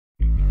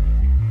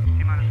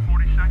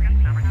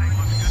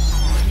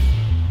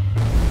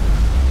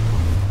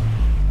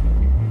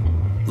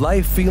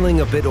Life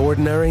feeling a bit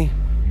ordinary?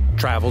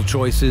 Travel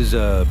choices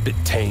a bit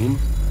tame?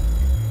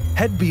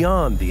 Head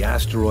beyond the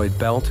asteroid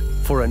belt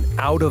for an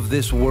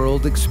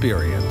out-of-this-world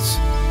experience.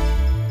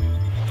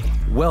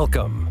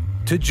 Welcome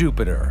to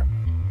Jupiter,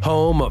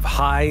 home of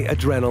high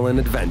adrenaline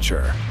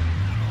adventure.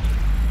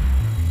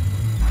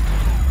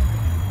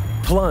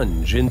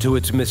 Plunge into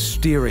its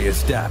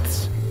mysterious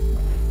depths.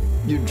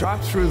 You drop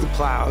through the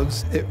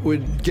clouds, it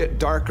would get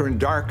darker and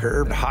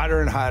darker,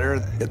 hotter and hotter.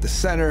 At the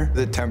center,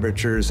 the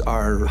temperatures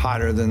are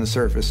hotter than the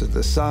surface of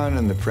the sun,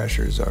 and the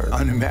pressures are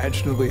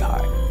unimaginably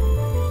high.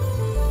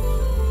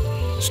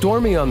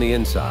 Stormy on the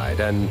inside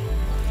and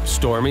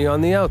stormy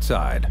on the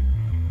outside.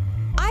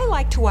 I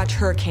like to watch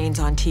hurricanes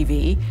on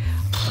TV.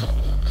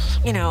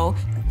 You know,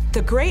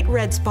 the Great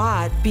Red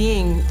Spot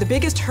being the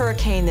biggest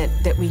hurricane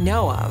that we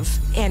know of,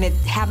 and it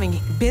having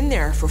been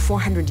there for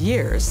 400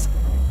 years,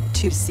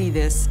 to see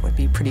this would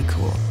be pretty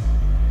cool.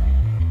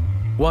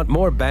 Want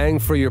more bang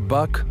for your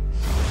buck?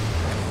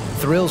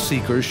 Thrill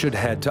seekers should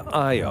head to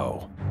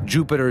Io,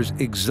 Jupiter's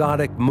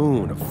exotic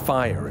moon of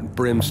fire and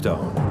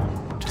brimstone.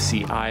 To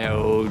see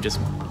Io just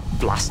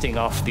blasting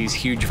off these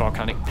huge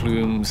volcanic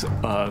plumes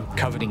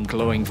covered in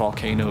glowing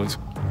volcanoes,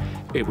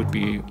 it would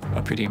be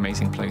a pretty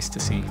amazing place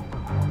to see.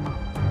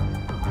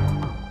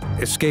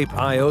 Escape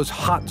Io's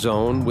hot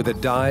zone with a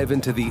dive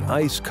into the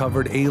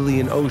ice-covered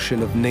alien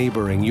ocean of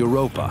neighboring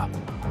Europa.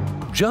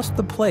 Just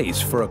the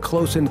place for a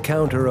close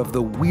encounter of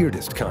the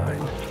weirdest kind.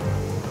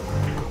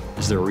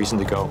 Is there a reason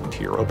to go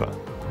to Europa?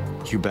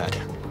 You bet.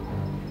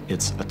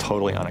 It's a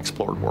totally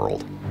unexplored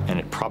world, and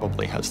it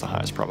probably has the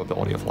highest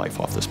probability of life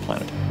off this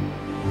planet.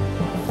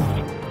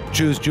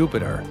 Choose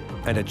Jupiter,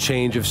 and a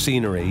change of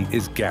scenery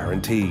is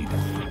guaranteed.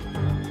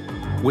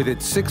 With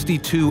its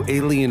 62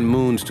 alien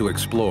moons to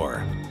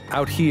explore,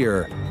 out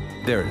here,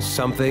 there is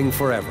something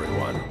for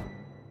everyone.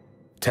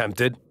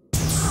 Tempted?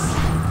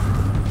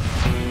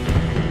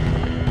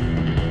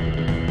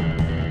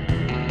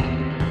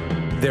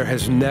 There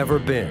has never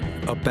been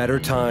a better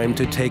time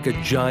to take a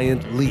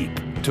giant leap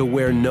to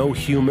where no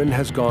human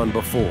has gone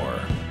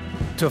before.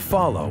 To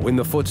follow in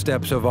the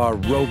footsteps of our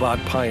robot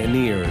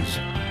pioneers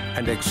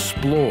and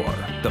explore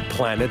the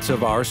planets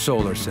of our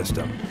solar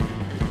system.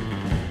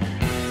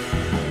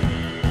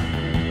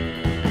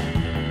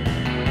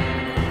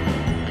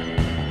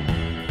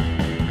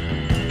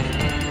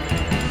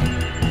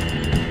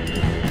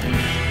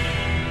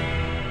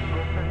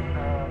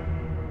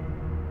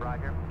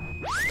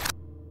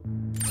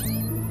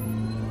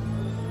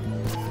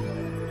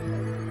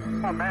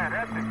 Oh man,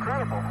 that's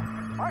incredible.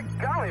 My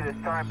golly, this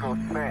time goes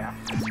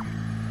fast.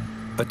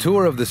 A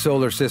tour of the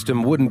solar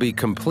system wouldn't be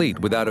complete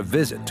without a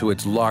visit to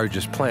its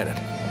largest planet.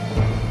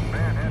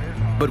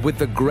 But with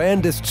the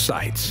grandest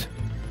sights,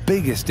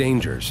 biggest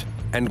dangers,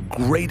 and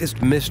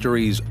greatest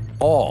mysteries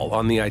all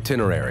on the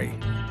itinerary,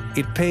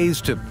 it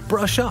pays to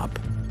brush up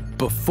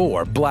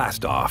before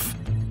blastoff.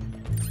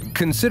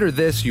 Consider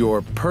this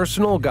your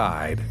personal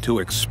guide to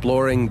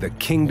exploring the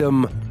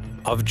kingdom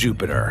of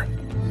Jupiter.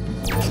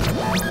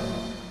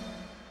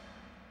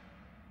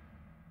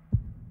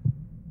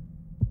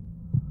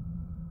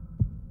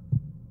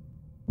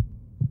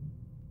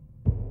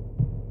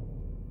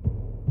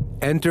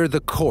 Enter the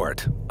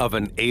court of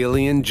an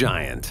alien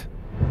giant.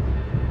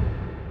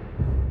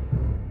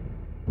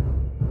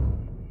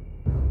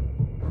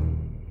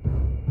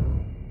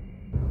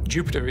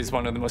 Jupiter is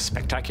one of the most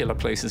spectacular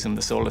places in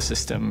the solar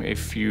system.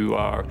 If you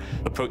are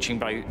approaching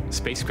by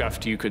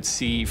spacecraft, you could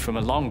see from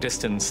a long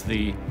distance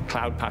the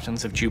cloud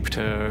patterns of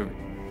Jupiter.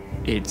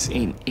 It's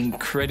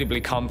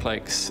incredibly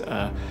complex,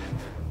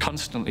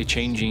 constantly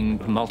changing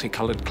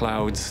multicolored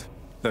clouds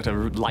that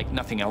are like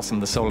nothing else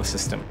in the solar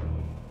system.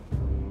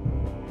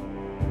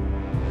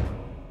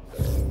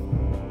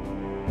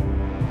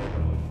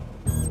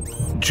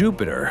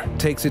 Jupiter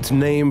takes its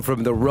name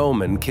from the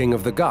Roman king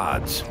of the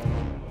gods.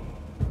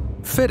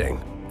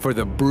 Fitting for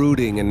the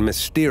brooding and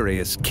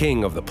mysterious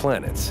king of the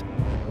planets.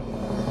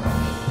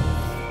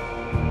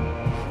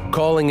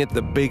 Calling it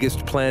the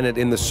biggest planet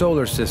in the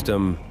solar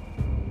system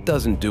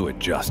doesn't do it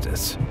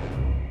justice.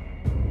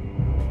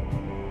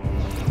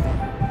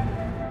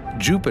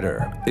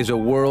 Jupiter is a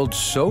world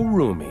so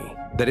roomy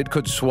that it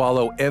could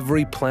swallow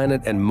every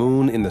planet and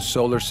moon in the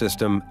solar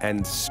system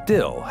and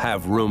still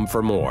have room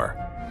for more.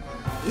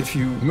 If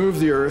you move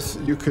the Earth,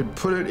 you could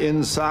put it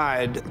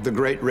inside the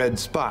Great Red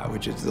Spot,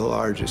 which is the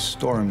largest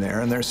storm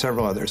there, and there are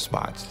several other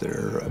spots that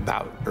are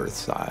about Earth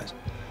size.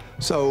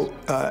 So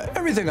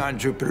everything on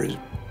Jupiter is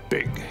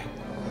big.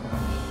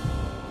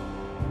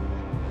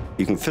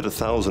 You can fit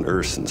 1,000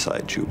 Earths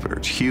inside Jupiter.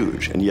 It's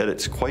huge, and yet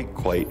it's quite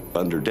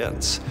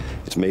underdense.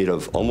 It's made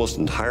of almost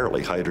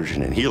entirely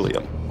hydrogen and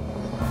helium.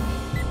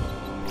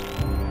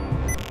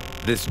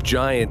 This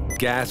giant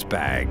gas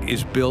bag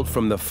is built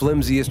from the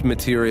flimsiest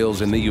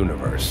materials in the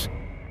universe.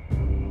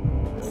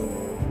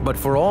 But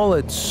for all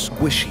its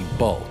squishy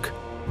bulk,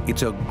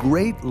 it's a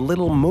great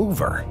little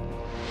mover.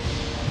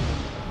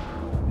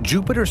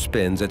 Jupiter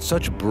spins at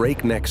such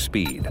breakneck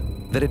speed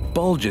that it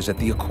bulges at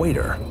the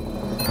equator.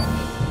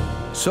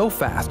 So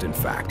fast, in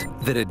fact,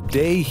 that a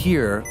day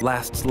here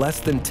lasts less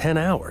than 10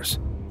 hours.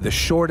 the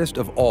shortest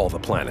of all the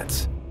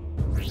planets.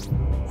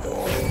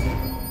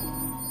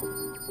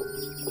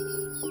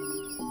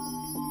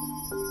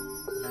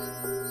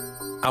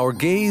 Our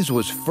gaze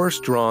was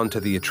first drawn to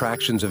the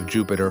attractions of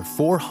Jupiter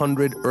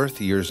 400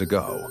 Earth years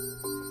ago,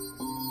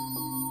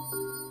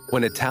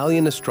 when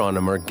Italian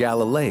astronomer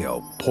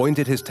Galileo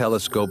pointed his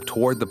telescope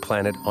toward the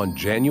planet on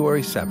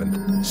January 7,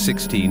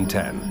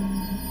 1610.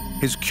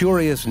 His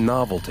curious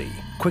novelty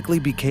quickly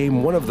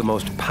became one of the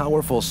most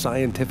powerful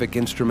scientific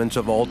instruments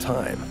of all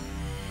time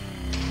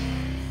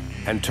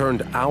and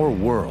turned our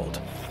world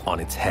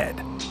on its head.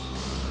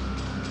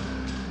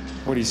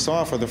 What he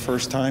saw for the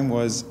first time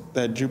was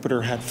that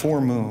Jupiter had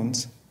 4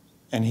 moons,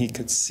 and he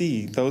could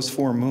see those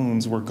 4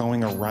 moons were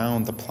going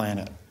around the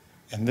planet.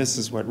 And this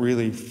is what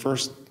really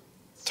first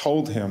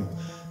told him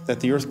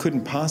that the Earth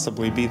couldn't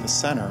possibly be the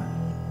center.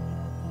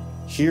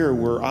 Here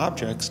were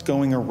objects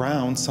going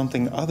around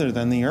something other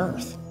than the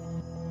Earth.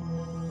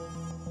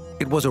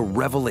 It was a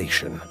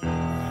revelation.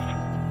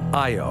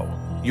 Io,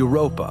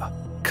 Europa,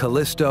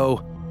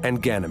 Callisto,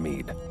 and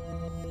Ganymede.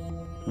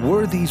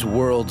 Were these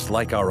worlds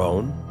like our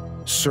own,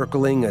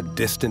 circling a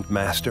distant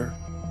master?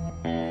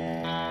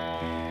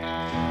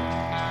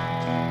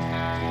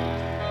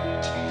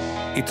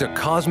 It's a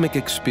cosmic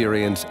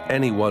experience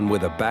anyone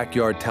with a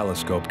backyard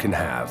telescope can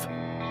have.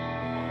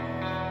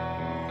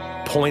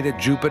 Point at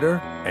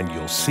Jupiter and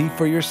you'll see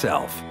for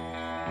yourself.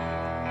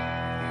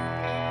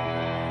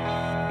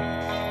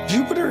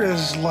 Jupiter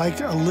is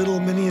like a little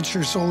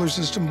miniature solar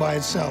system by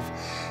itself.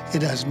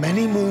 It has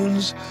many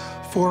moons,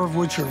 4 of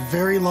which are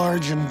very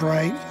large and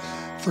bright,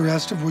 the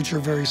rest of which are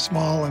very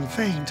small and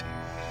faint.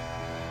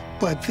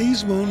 But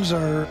these moons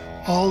are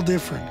all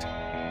different.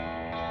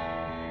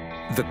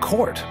 The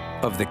court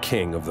of the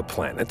king of the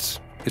planets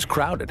is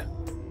crowded.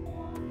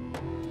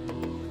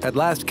 At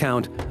last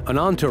count, an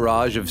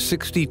entourage of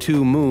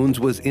 62 moons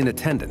was in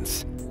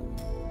attendance,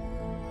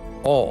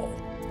 all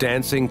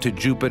dancing to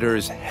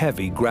Jupiter's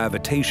heavy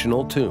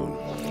gravitational tune.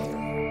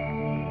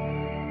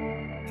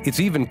 It's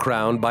even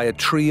crowned by a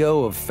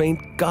trio of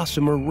faint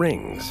gossamer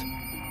rings.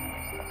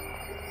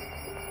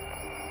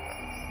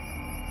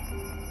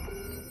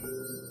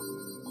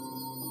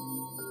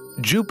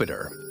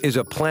 Jupiter is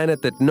a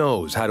planet that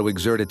knows how to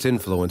exert its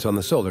influence on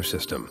the solar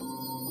system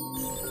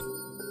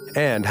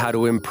and how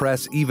to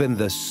impress even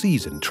the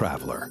seasoned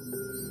traveler.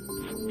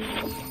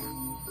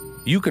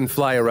 You can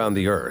fly around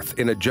the Earth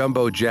in a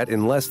jumbo jet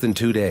in less than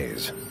 2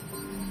 days.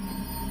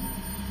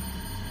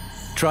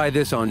 Try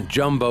this on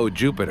Jumbo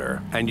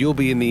Jupiter, and you'll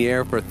be in the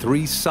air for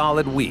 3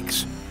 solid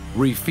weeks,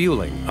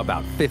 refueling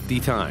about 50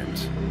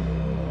 times.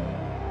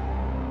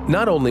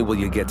 Not only will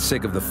you get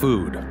sick of the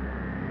food,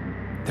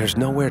 there's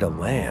nowhere to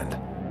land.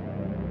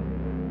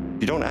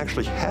 You don't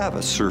actually have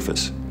a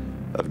surface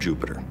of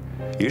Jupiter.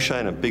 You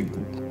shine a big,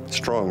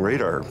 strong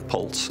radar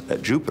pulse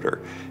at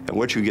Jupiter, and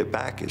what you get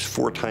back is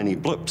 4 tiny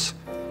blips.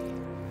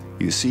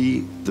 You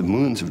see the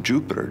moons of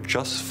Jupiter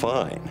just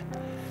fine.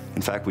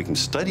 In fact, we can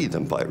study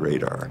them by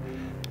radar.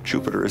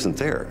 Jupiter isn't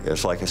there.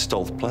 It's like a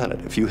stealth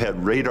planet. If you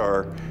had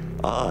radar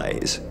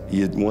eyes,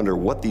 you'd wonder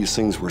what these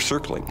things were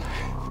circling.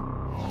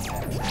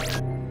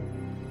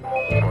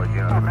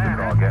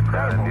 I'll get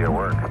that into your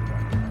work.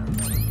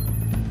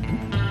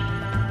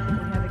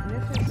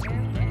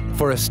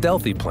 For a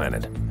stealthy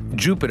planet,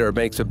 Jupiter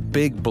makes a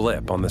big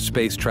blip on the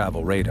space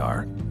travel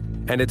radar,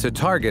 and it's a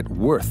target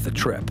worth the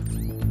trip.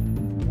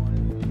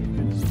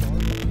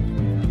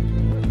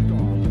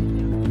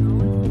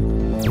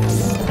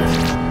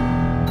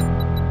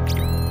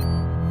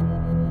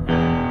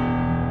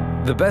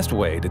 The best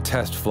way to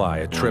test fly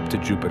a trip to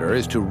Jupiter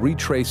is to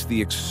retrace the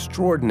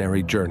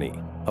extraordinary journey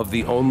of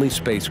the only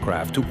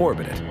spacecraft to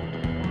orbit it.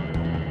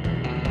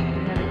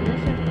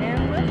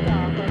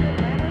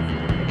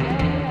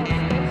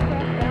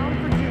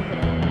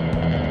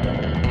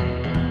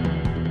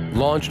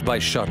 Launched by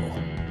shuttle,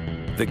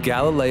 the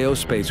Galileo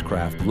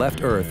spacecraft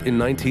left Earth in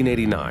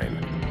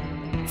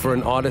 1989 for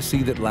an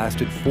odyssey that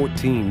lasted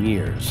 14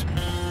 years.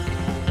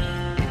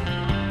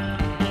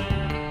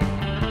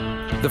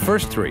 The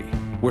first 3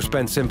 were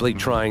spent simply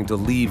trying to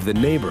leave the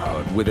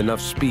neighborhood with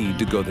enough speed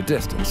to go the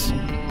distance.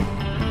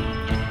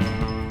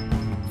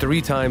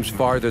 3 times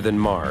farther than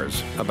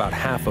Mars, about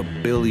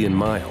 500 million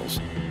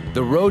miles,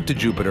 the road to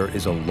Jupiter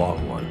is a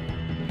long one,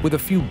 with a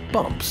few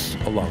bumps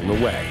along the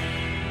way.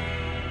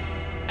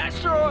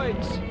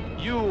 Asteroids!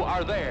 You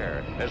are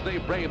there as they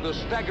brave the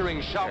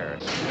staggering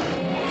showers.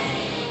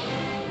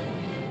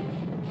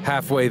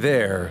 Halfway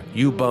there,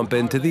 you bump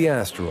into the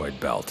asteroid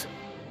belt.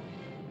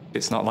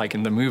 It's not like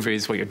in the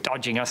movies where you're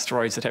dodging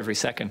asteroids at every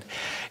second.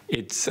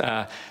 It's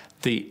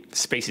the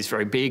space is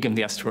very big and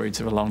the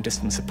asteroids are a long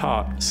distance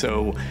apart,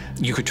 so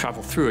you could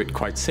travel through it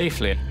quite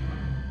safely.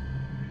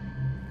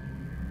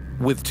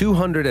 With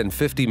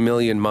 250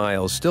 million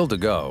miles still to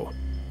go,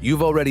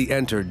 you've already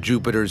entered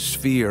Jupiter's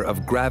sphere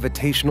of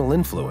gravitational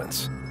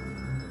influence.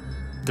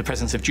 The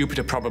presence of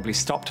Jupiter probably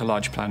stopped a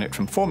large planet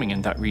from forming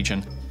in that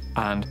region,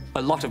 and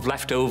a lot of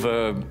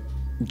leftover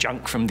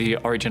junk from the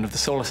origin of the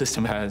solar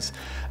system has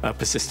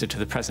persisted to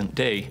the present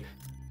day.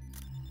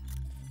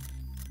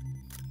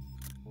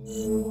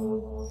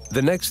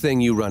 The next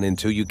thing you run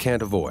into you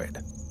can't avoid: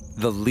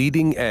 the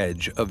leading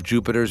edge of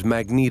Jupiter's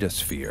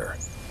magnetosphere.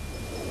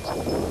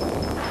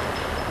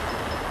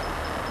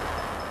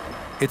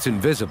 It's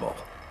invisible,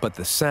 but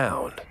the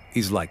sound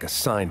is like a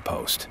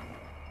signpost.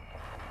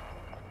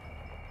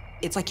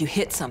 It's like you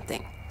hit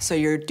something. So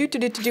you're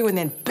do-do-do-do-do, and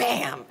then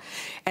bam!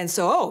 And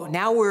so, oh,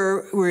 now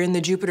we're in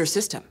the Jupiter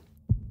system.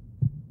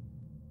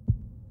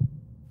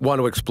 Want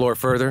to explore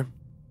further?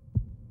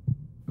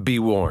 Be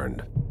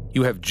warned.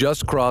 You have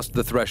just crossed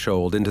the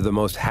threshold into the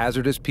most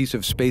hazardous piece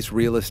of space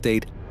real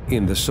estate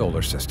in the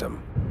solar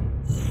system.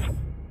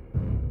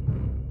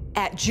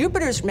 At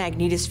Jupiter's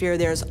magnetosphere,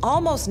 there's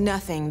almost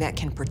nothing that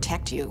can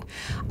protect you.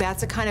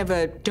 That's a kind of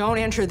a don't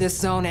enter this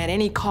zone at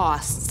any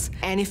costs.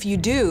 And if you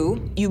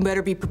do, you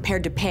better be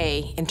prepared to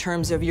pay in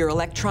terms of your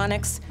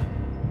electronics.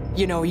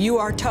 You know, you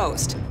are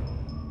toast.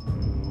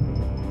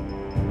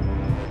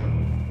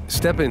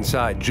 Step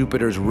inside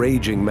Jupiter's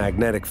raging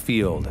magnetic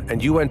field,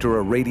 and you enter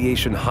a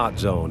radiation hot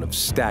zone of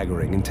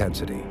staggering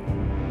intensity,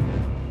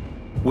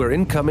 where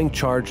incoming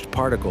charged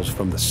particles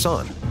from the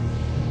sun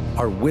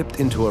are whipped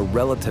into a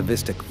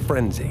relativistic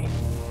frenzy.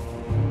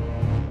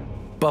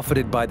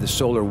 Buffeted by the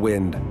solar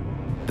wind,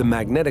 the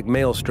magnetic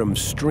maelstrom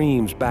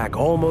streams back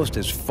almost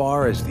as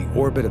far as the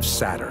orbit of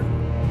Saturn.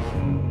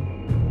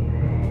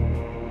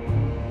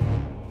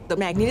 The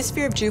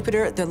magnetosphere of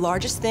Jupiter, the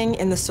largest thing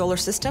in the solar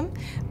system,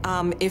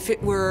 if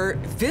it were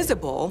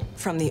visible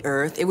from the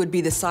Earth, it would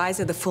be the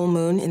size of the full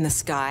moon in the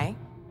sky.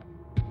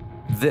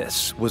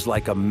 This was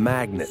like a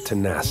magnet to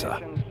NASA,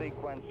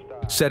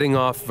 setting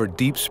off for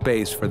deep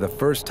space for the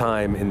first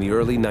time in the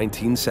early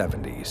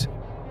 1970s.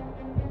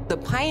 The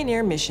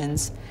Pioneer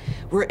missions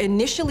were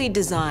initially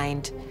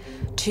designed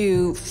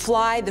to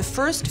fly the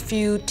first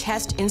few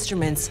test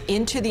instruments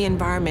into the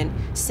environment,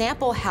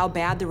 sample how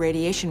bad the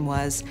radiation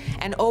was,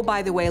 and oh,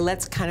 by the way,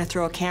 let's kind of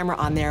throw a camera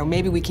on there.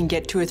 Maybe we can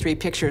get 2 or 3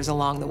 pictures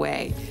along the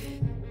way.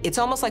 It's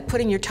almost like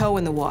putting your toe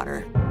in the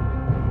water.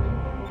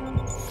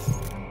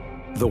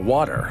 The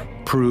water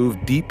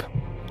proved deep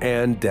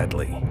and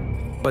deadly.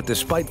 But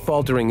despite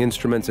faltering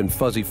instruments and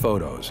fuzzy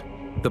photos,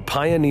 the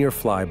Pioneer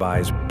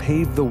flybys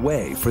paved the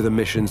way for the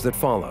missions that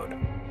followed.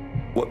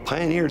 What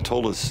Pioneer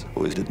told us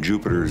was that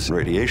Jupiter's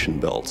radiation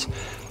belts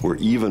were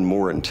even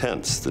more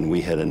intense than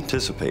we had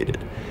anticipated.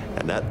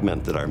 And that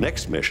meant that our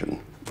next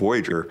mission,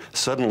 Voyager,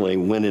 suddenly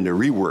went into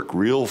rework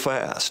real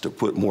fast to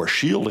put more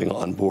shielding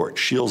on board.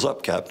 Shields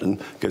up, Captain,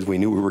 because we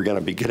knew we were going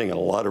to be getting a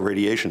lot of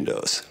radiation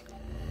dose.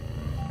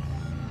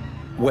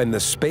 When the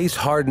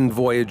space-hardened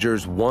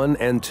Voyagers 1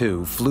 and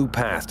 2 flew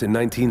past in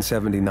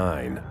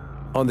 1979,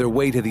 on their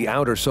way to the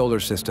outer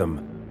solar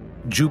system,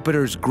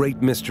 Jupiter's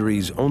great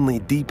mysteries only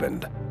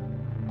deepened.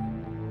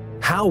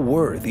 How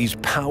were these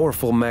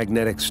powerful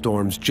magnetic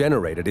storms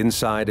generated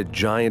inside a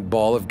giant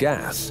ball of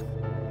gas?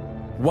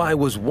 Why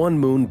was one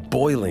moon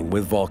boiling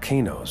with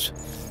volcanoes,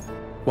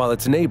 while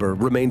its neighbor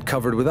remained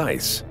covered with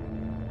ice?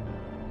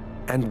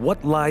 And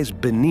what lies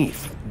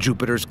beneath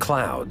Jupiter's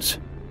clouds?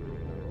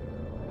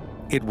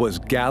 It was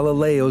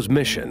Galileo's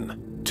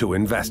mission to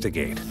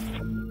investigate.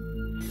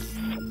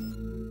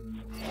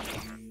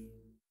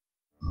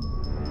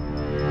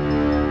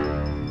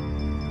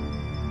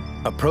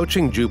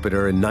 Approaching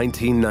Jupiter in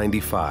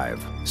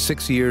 1995,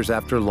 6 years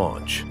after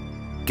launch,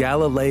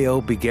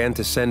 Galileo began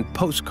to send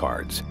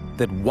postcards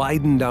that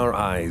widened our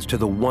eyes to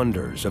the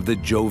wonders of the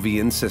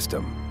Jovian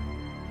system.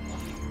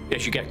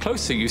 As you get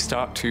closer, you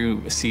start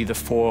to see the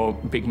 4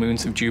 big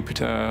moons of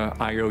Jupiter,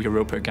 Io,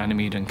 Europa,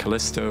 Ganymede, and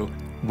Callisto,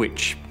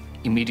 which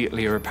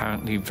immediately are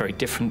apparently very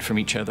different from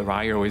each other.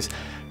 Io is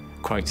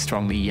quite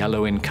strongly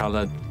yellow in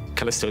color.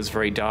 Callisto is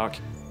very dark.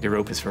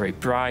 Europa is very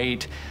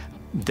bright.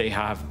 They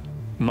have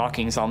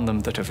markings on them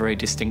that are very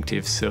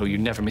distinctive, so you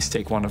never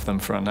mistake one of them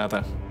for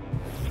another.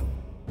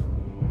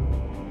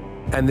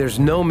 And there's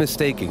no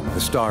mistaking the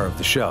star of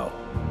the show.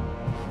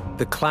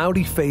 The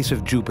cloudy face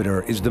of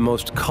Jupiter is the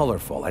most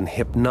colorful and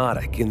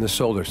hypnotic in the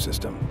solar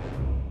system.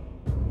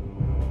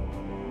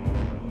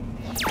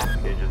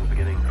 Engines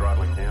beginning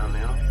throttling down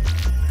now.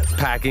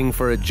 Packing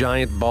for a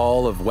giant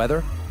ball of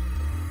weather?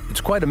 It's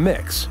quite a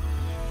mix.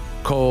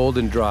 Cold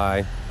and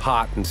dry,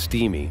 hot and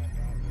steamy,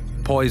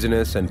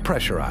 poisonous and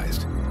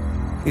pressurized.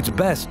 It's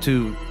best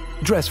to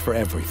dress for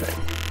everything.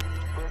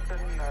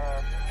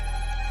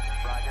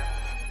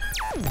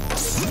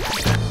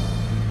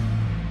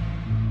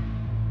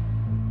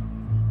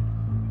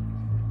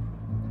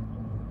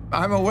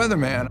 I'm a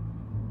weatherman.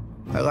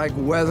 I like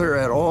weather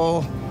at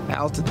all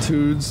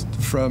altitudes,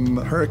 from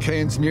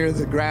hurricanes near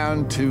the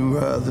ground to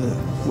the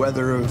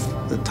weather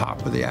of the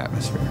top of the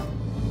atmosphere.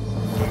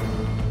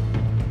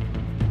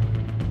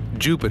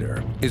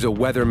 Jupiter is a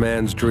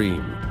weatherman's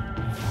dream.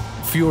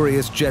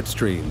 Furious jet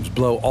streams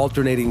blow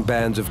alternating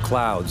bands of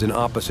clouds in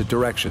opposite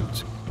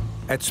directions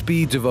at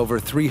speeds of over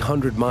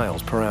 300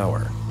 miles per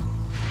hour.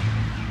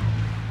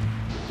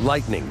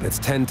 Lightning that's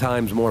 10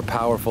 times more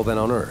powerful than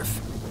on Earth.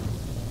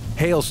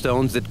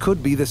 Hailstones that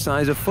could be the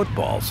size of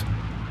footballs.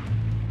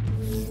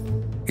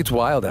 It's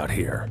wild out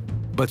here,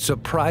 but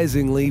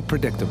surprisingly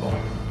predictable.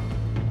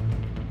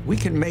 We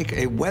can make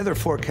a weather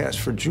forecast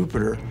for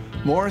Jupiter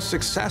more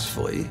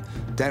successfully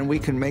than we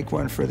can make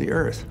one for the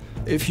Earth.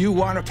 If you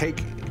want to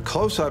take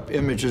close-up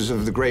images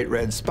of the Great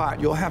Red Spot,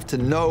 you'll have to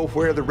know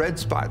where the red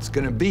spot's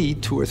going to be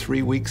 2 or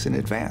 3 weeks in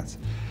advance.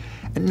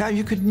 And now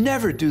you could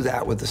never do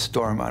that with a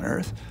storm on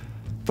Earth,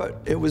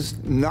 but it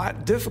was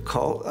not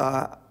difficult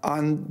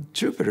on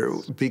Jupiter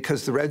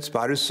because the red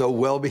spot is so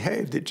well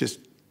behaved. It just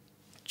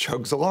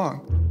chugs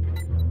along.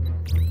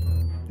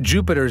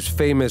 Jupiter's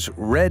famous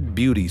red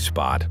beauty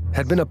spot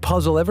had been a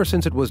puzzle ever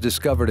since it was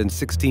discovered in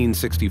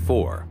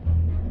 1664.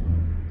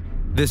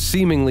 This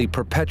seemingly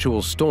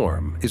perpetual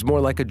storm is more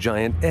like a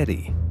giant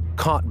eddy,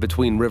 caught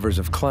between rivers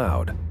of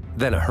cloud,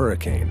 than a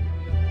hurricane.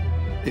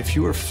 If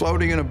you were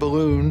floating in a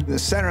balloon, the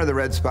center of the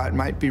red spot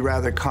might be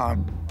rather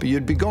calm, but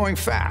you'd be going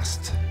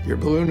fast. Your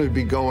balloon would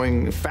be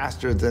going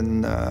faster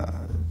than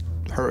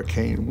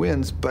hurricane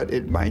winds, but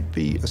it might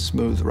be a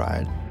smooth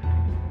ride.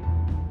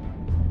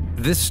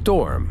 This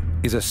storm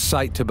is a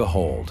sight to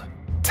behold,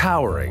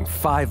 towering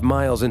 5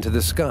 miles into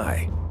the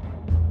sky.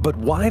 But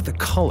why the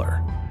color?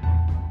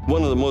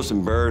 One of the most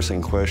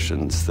embarrassing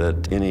questions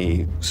that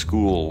any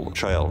school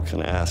child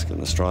can ask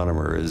an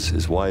astronomer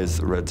is why is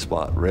the red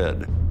spot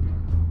red?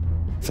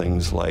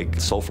 Things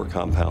like sulfur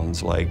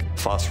compounds like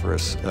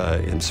phosphorus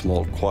in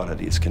small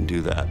quantities can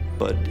do that.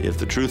 But if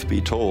the truth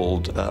be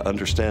told,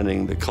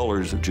 understanding the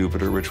colors of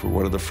Jupiter, which were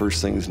one of the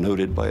first things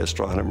noted by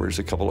astronomers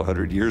a couple of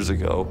 100 years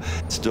ago,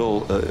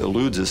 still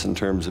eludes us in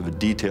terms of a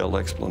detailed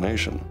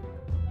explanation.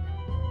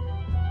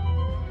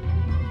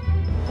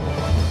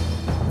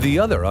 The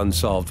other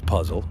unsolved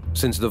puzzle,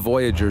 since the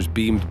Voyagers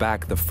beamed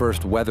back the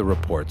first weather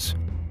reports,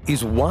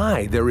 is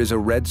why there is a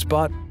red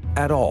spot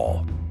at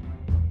all.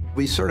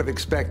 We sort of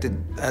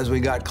expected, as we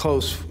got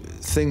close,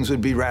 things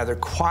would be rather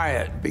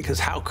quiet, because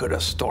how could a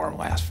storm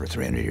last for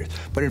 300 years?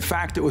 But in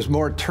fact, it was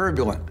more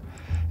turbulent,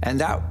 and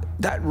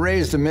that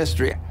raised a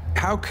mystery.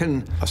 How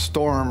can a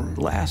storm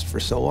last for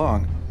so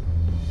long?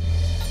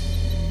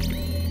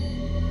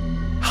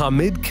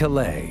 Hamid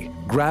Kalayh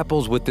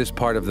grapples with this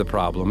part of the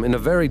problem in a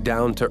very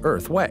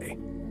down-to-earth way,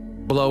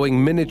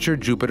 blowing miniature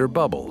Jupiter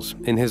bubbles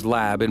in his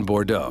lab in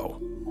Bordeaux.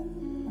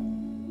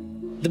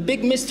 The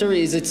big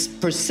mystery is its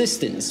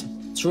persistence.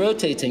 It's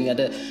rotating at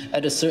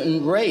a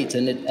certain rate,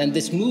 and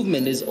this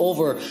movement is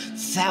over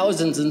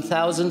thousands and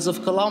thousands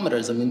of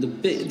kilometers. I mean,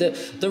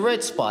 the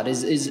red spot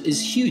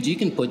is huge. You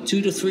can put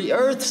 2 to 3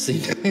 Earths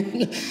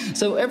in.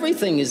 So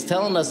everything is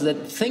telling us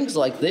that things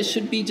like this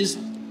should be just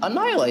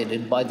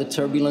annihilated by the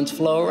turbulent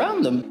flow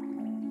around them.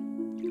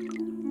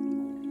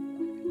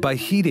 By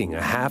heating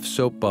a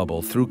half-soap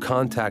bubble through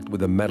contact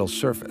with a metal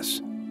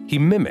surface, he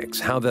mimics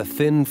how the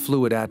thin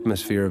fluid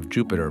atmosphere of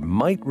Jupiter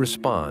might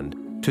respond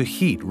to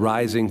heat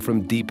rising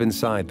from deep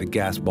inside the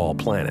gas ball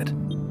planet.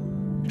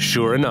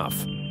 Sure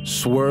enough,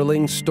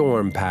 swirling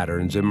storm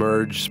patterns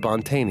emerge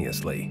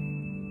spontaneously.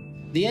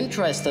 The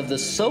interest of the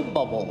soap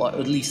bubble, or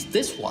at least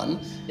this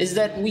one, is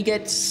that we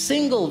get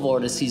single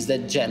vortices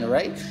that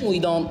generate. We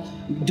don't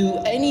do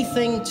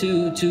anything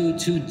to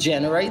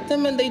generate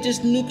them, and they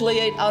just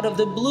nucleate out of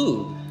the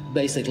blue,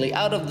 basically,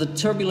 out of the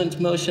turbulent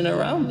motion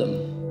around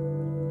them.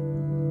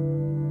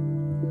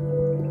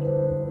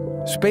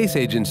 Space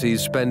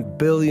agencies spend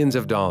billions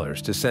of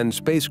dollars to send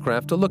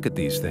spacecraft to look at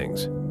these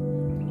things.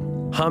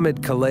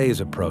 Hamid Kalayh's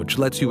approach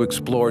lets you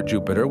explore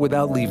Jupiter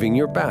without leaving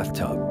your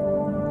bathtub.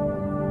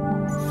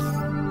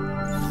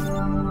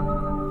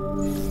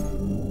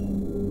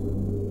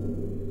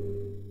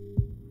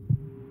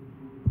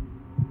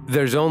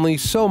 There's only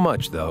so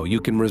much, though,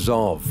 you can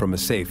resolve from a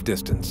safe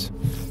distance.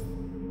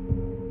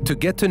 To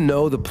get to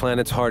know the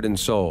planet's heart and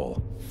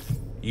soul,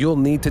 you'll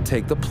need to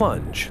take the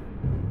plunge.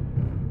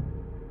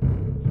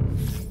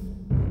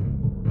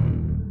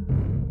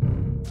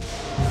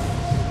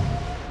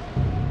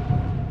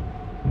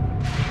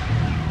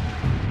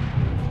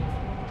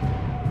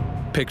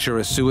 Picture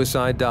a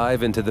suicide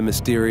dive into the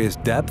mysterious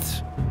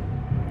depths?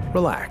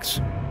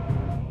 Relax.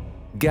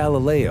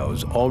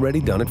 Galileo's already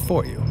done it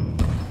for you.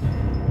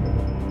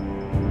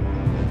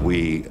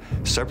 We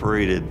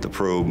separated the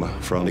probe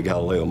from the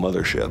Galileo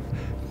mothership.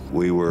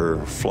 We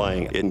were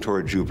flying in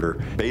toward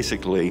Jupiter,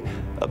 basically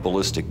a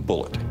ballistic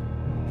bullet.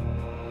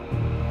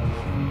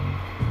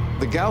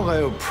 The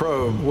Galileo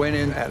probe went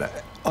in at an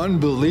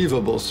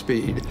unbelievable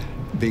speed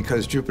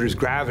because Jupiter's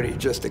gravity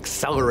just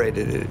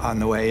accelerated it on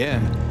the way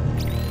in.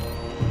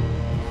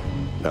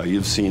 Now,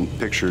 you've seen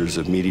pictures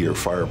of meteor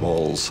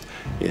fireballs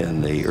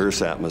in the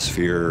Earth's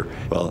atmosphere.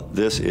 Well,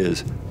 this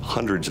is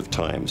hundreds of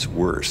times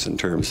worse in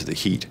terms of the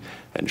heat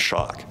and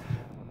shock.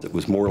 It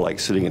was more like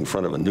sitting in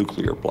front of a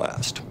nuclear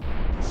blast.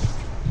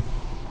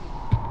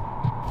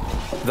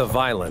 The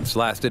violence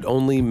lasted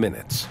only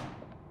minutes.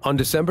 On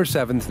December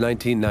 7th,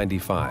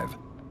 1995,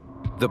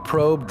 the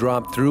probe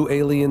dropped through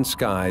alien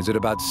skies at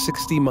about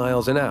 60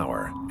 miles an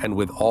hour and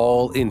with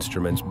all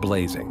instruments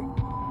blazing.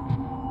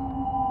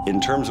 In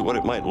terms of what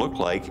it might look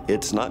like,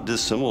 it's not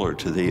dissimilar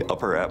to the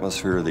upper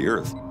atmosphere of the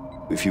Earth.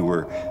 If you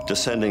were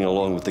descending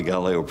along with the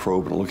Galileo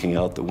probe and looking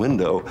out the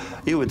window,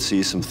 you would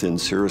see some thin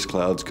cirrus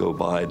clouds go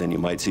by, then you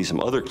might see some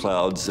other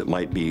clouds that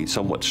might be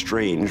somewhat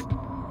strange.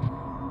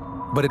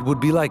 but it would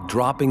be like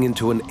dropping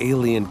into an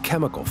alien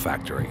chemical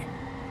factory.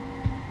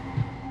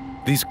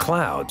 These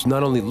clouds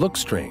not only look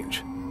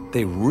strange,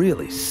 they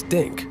really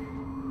stink.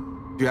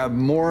 You have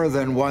more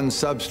than one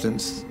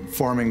substance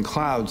forming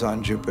clouds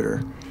on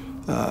Jupiter.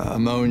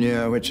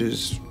 Ammonia, which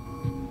is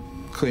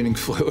cleaning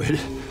fluid,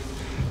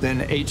 then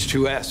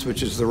H2S,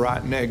 which is the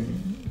rotten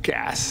egg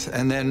gas,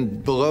 and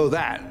then below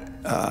that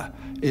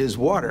is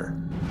water.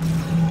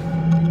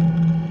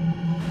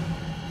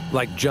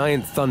 Like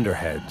giant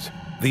thunderheads,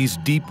 these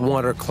deep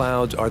water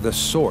clouds are the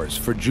source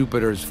for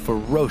Jupiter's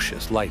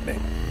ferocious lightning.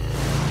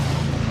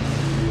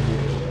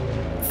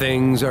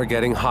 Things are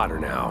getting hotter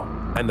now,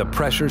 and the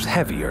pressure's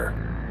heavier.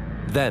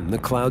 Then the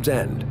clouds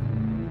end.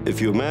 If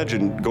you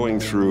imagine going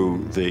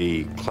through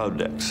the cloud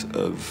decks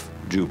of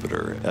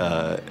Jupiter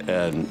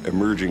and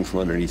emerging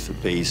from underneath the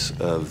base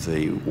of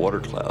the water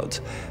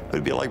clouds,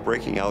 it'd be like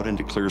breaking out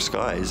into clear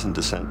skies and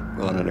descent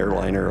on an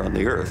airliner on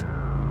the Earth.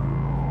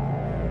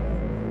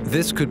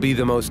 This could be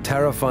the most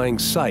terrifying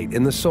sight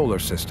in the solar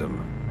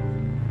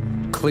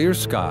system. Clear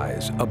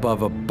skies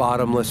above a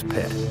bottomless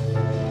pit,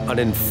 an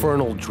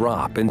infernal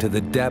drop into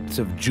the depths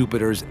of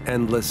Jupiter's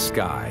endless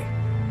sky.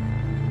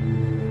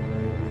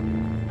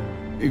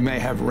 You may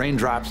have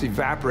raindrops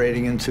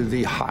evaporating into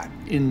the hot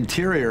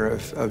interior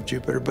of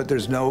Jupiter, but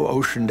there's no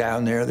ocean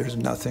down there. There's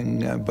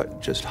nothing but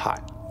just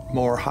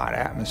more hot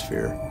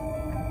atmosphere.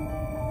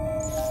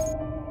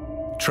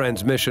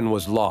 Transmission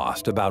was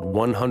lost about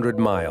 100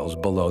 miles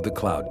below the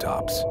cloud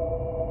tops.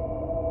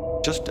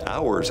 Just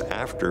hours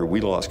after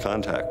we lost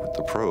contact with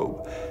the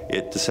probe,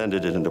 it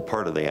descended into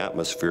part of the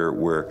atmosphere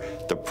where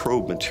the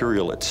probe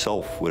material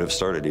itself would have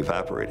started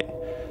evaporating.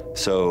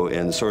 So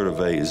in sort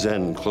of a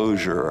Zen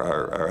closure,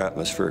 our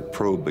atmospheric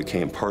probe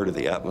became part of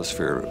the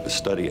atmosphere it was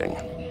studying.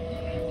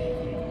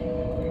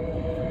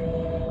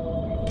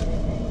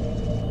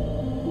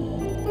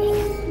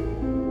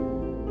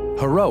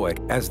 Heroic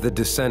as the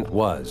descent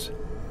was,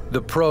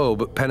 the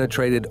probe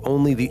penetrated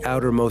only the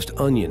outermost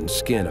onion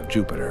skin of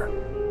Jupiter.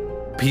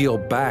 Peel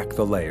back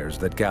the layers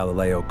that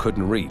Galileo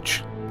couldn't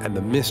reach, and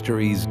the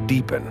mysteries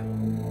deepen.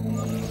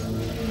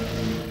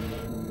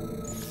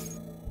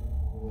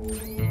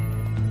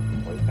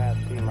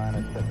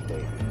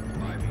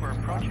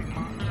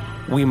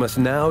 We must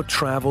now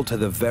travel to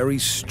the very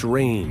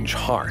strange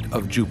heart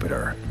of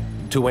Jupiter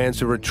to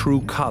answer a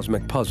true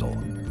cosmic puzzle.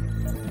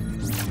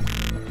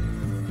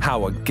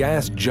 How a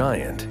gas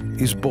giant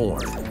is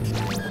born.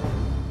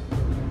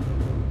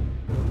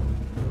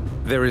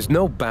 There is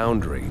no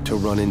boundary to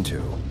run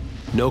into,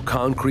 no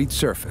concrete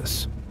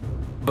surface.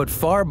 But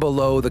far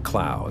below the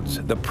clouds,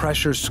 the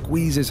pressure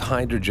squeezes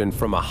hydrogen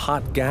from a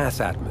hot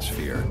gas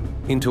atmosphere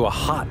into a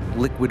hot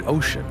liquid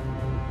ocean.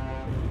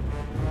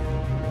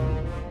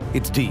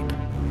 It's deep.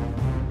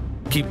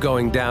 Keep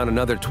going down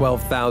another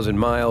 12,000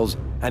 miles,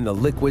 and the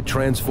liquid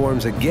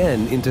transforms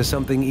again into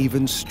something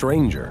even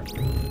stranger.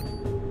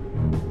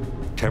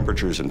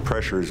 Temperatures and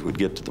pressures would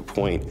get to the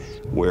point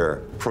where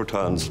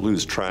protons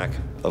lose track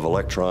of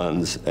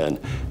electrons and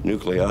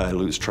nuclei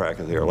lose track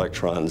of their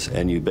electrons,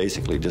 and you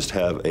basically just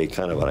have a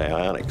kind of an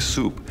ionic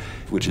soup,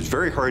 which is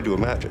very hard to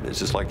imagine. It's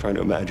just like trying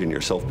to imagine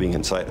yourself being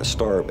inside a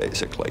star,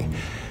 basically.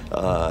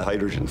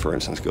 Hydrogen, for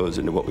instance, goes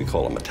into what we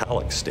call a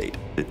metallic state.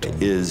 It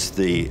is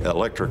the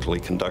electrically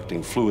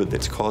conducting fluid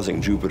that's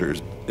causing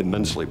Jupiter's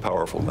immensely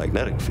powerful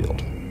magnetic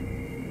field.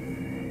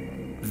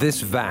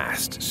 This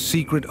vast,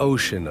 secret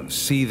ocean of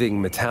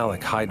seething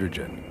metallic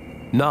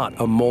hydrogen,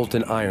 not a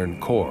molten iron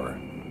core,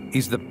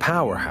 is the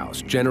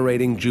powerhouse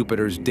generating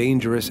Jupiter's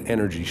dangerous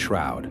energy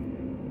shroud.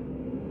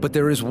 But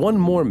there is one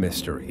more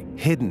mystery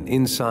hidden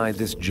inside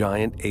this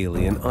giant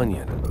alien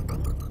onion.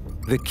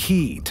 The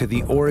key to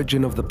the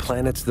origin of the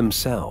planets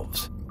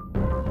themselves.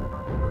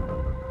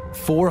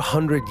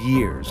 400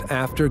 years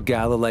after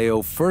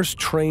Galileo first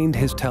trained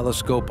his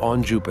telescope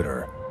on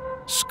Jupiter,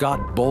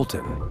 Scott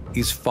Bolton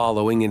is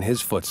following in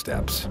his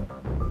footsteps.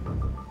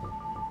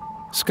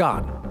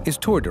 Scott is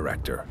tour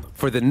director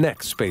for the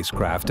next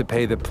spacecraft to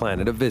pay the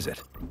planet a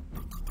visit.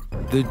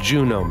 The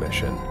Juno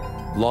mission,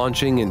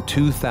 launching in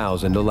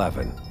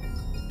 2011.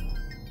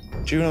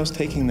 Juno's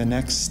taking the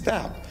next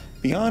step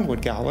beyond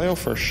what Galileo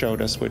first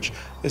showed us, which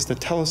is the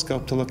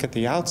telescope to look at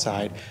the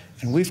outside,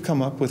 and we've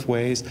come up with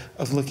ways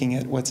of looking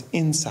at what's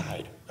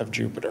inside of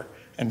Jupiter.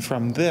 And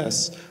from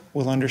this,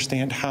 we'll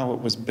understand how it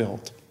was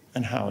built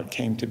and how it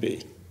came to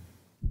be.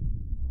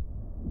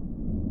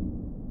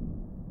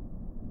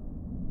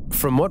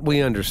 From what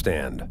we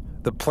understand,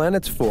 the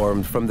planets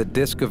formed from the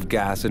disk of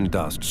gas and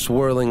dust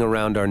swirling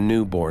around our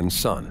newborn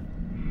sun.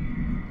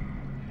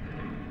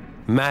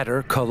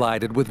 Matter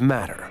collided with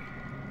matter.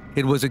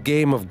 It was a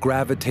game of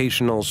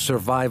gravitational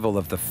survival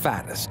of the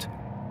fattest.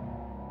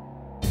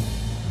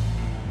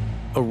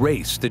 A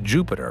race that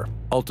Jupiter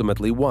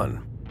ultimately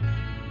won.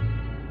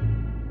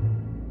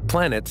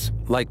 Planets,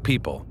 like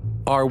people,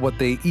 are what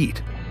they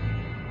eat.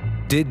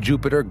 Did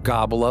Jupiter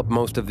gobble up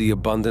most of the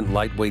abundant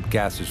lightweight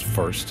gases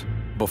first,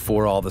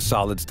 before all the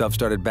solid stuff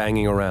started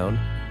banging around?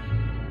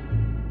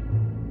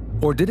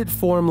 Or did it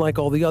form like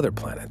all the other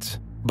planets,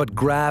 but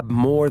grab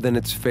more than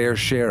its fair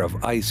share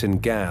of ice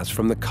and gas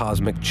from the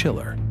cosmic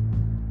chiller.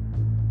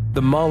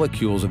 The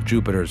molecules of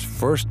Jupiter's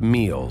first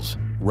meals,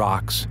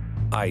 rocks,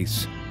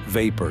 ice,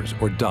 vapors,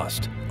 or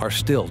dust, are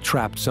still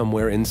trapped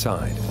somewhere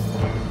inside.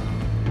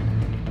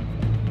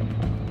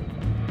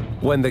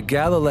 When the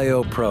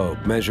Galileo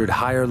probe measured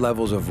higher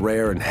levels of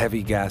rare and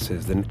heavy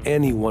gases than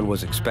anyone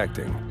was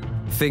expecting,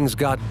 things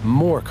got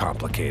more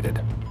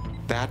complicated.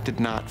 That did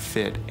not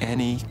fit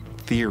any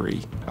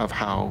theory of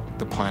how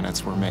the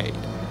planets were made.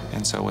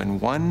 And so in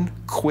one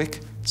quick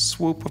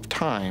swoop of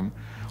time,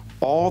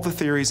 all the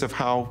theories of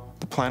how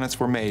the planets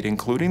were made,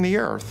 including the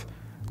Earth,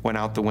 went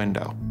out the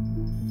window.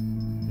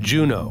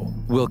 Juno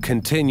will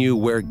continue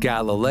where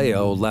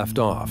Galileo left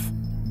off,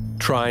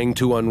 trying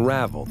to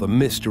unravel the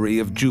mystery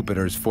of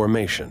Jupiter's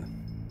formation.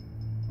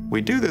 We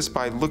do this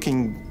by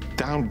looking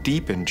down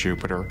deep in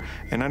Jupiter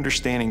and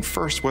understanding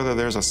first whether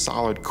there's a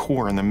solid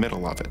core in the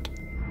middle of it.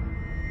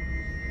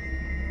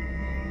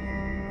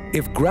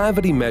 If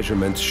gravity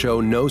measurements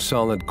show no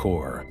solid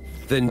core,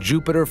 then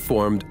Jupiter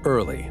formed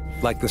early,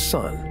 like the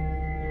Sun.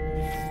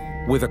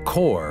 With a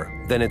core,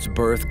 then its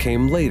birth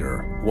came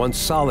later, once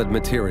solid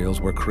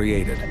materials were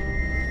created.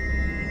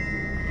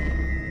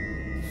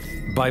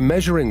 By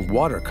measuring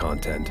water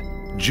content,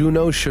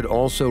 Juno should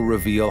also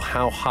reveal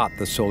how hot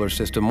the solar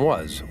system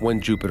was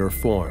when Jupiter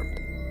formed,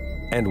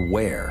 and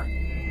where.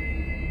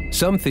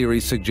 Some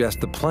theories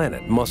suggest the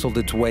planet muscled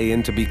its way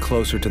in to be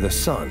closer to the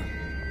Sun.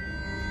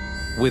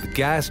 With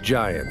gas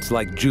giants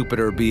like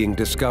Jupiter being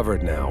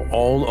discovered now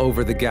all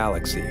over the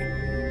galaxy,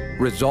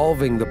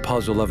 resolving the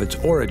puzzle of its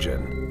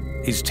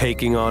origin is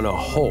taking on a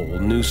whole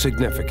new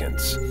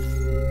significance.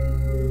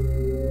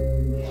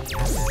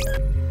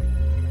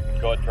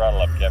 Go ahead,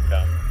 throttle up,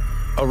 Capcom.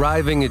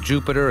 Arriving at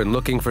Jupiter and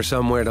looking for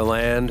somewhere to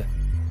land?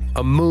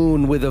 A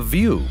moon with a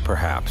view,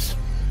 perhaps.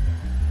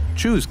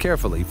 Choose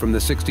carefully from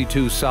the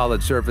 62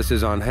 solid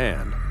surfaces on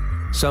hand.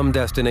 Some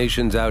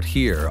destinations out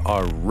here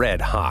are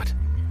red hot.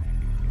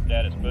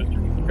 Status booster,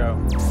 go.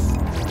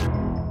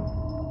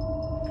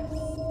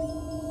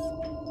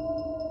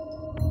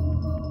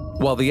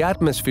 While the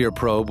atmosphere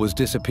probe was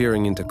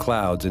disappearing into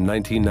clouds in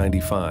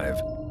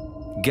 1995,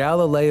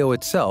 Galileo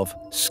itself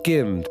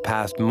skimmed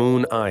past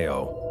Moon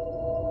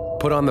Io,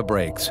 put on the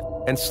brakes,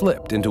 and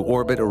slipped into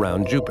orbit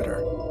around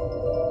Jupiter.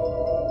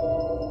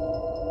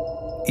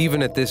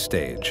 Even at this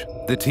stage,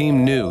 the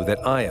team knew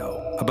that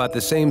Io, about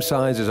the same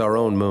size as our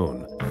own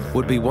moon,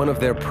 would be one of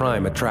their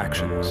prime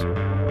attractions.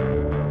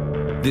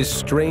 This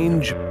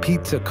strange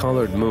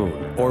pizza-colored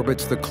moon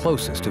orbits the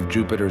closest of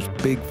Jupiter's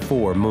big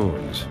 4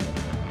 moons,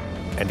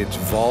 and it's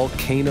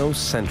volcano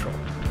central.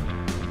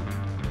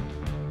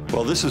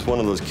 Well, this is one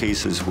of those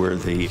cases where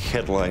the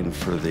headline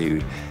for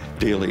the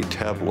Daily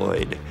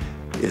Tabloid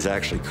is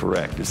actually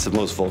correct. It's the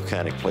most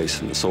volcanic place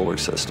in the solar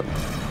system.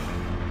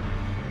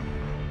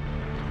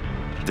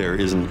 There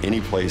isn't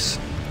any place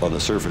on the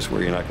surface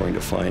where you're not going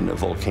to find a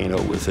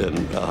volcano within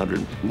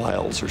 100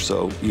 miles or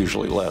so,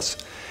 usually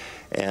less.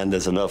 And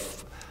there's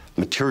enough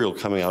material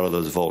coming out of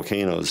those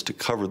volcanoes to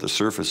cover the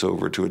surface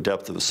over to a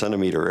depth of 1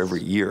 centimeter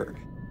every year.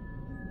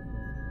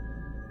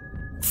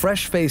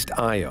 Fresh-faced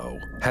Io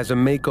has a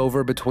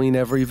makeover between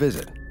every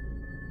visit.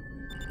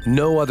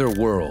 No other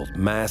world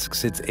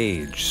masks its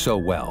age so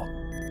well.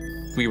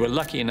 We were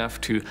lucky enough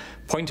to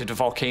point at a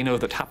volcano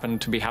that happened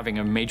to be having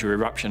a major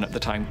eruption at the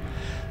time.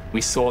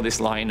 We saw this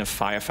line of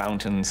fire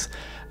fountains,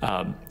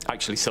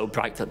 actually so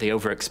bright that they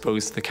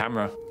overexposed the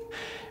camera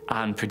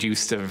and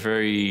produced a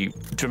very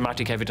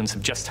dramatic evidence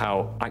of just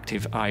how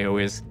active Io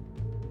is.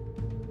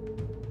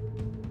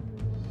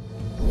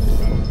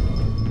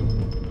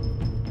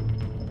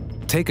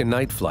 Take a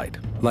night flight,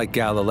 like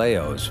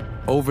Galileo's,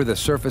 over the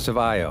surface of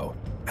Io,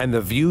 and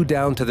the view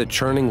down to the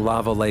churning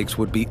lava lakes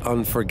would be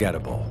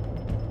unforgettable.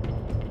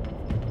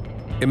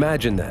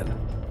 Imagine then,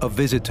 a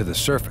visit to the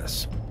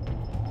surface.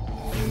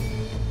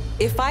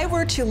 If I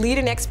were to lead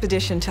an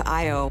expedition to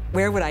Io,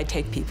 where would I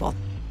take people?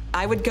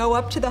 I would go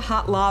up to the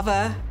hot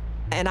lava,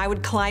 and I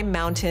would climb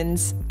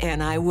mountains,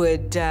 and I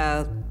would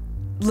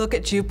look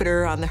at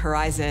Jupiter on the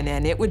horizon,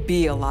 and it would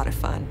be a lot of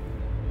fun.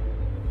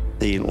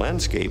 The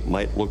landscape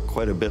might look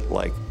quite a bit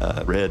like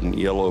a red and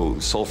yellow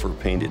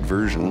sulfur-painted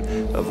version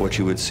of what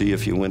you would see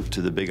if you went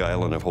to the big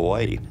island of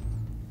Hawaii,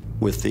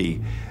 with the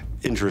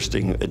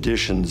interesting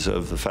additions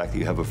of the fact that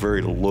you have a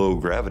very low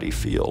gravity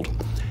field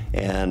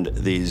and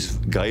these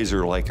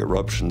geyser-like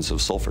eruptions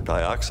of sulfur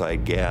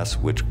dioxide gas,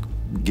 which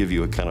give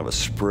you a kind of a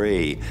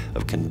spray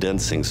of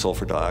condensing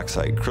sulfur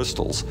dioxide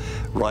crystals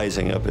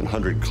rising up in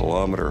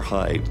 100-kilometer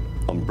high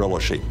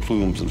umbrella-shaped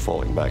plumes and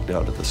falling back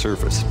down to the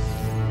surface.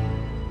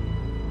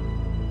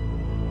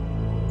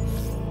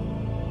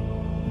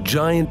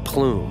 Giant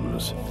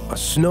plumes, a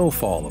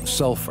snowfall of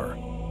sulfur,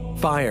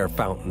 fire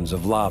fountains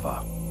of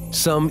lava,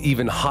 some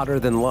even hotter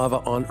than lava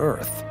on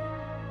Earth.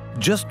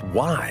 Just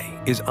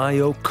why is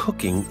Io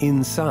cooking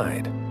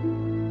inside?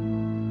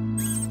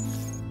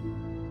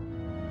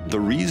 The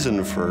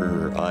reason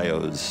for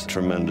Io's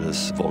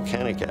tremendous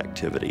volcanic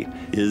activity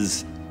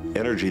is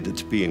energy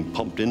that's being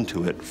pumped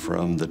into it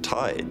from the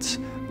tides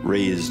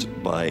raised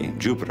by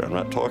Jupiter. I'm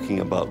not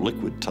talking about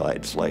liquid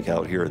tides like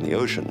out here in the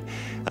ocean.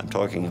 I'm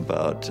talking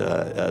about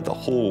the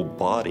whole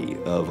body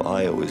of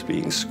Io is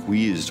being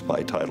squeezed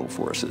by tidal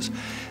forces.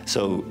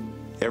 So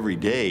every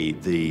day,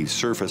 the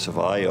surface of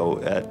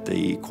Io at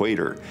the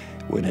equator,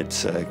 when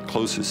it's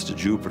closest to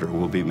Jupiter,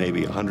 will be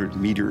maybe 100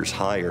 meters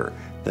higher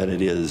than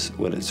it is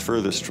when it's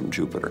furthest from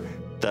Jupiter.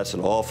 That's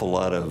an awful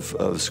lot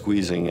of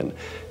squeezing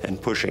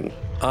and pushing.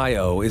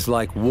 Io is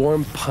like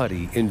warm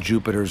putty in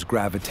Jupiter's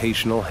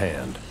gravitational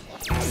hand.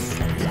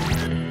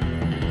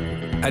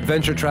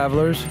 Adventure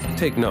travelers,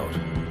 take note.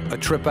 A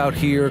trip out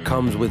here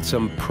comes with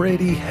some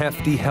pretty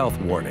hefty health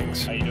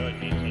warnings. How you doing,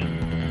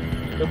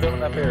 DC? Still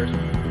building up airs.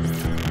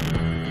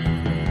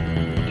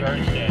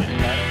 Turn standing.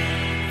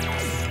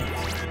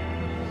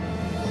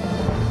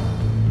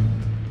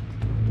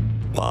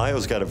 Well,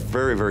 Io's got a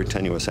very, very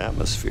tenuous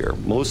atmosphere,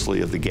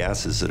 mostly of the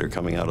gases that are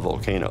coming out of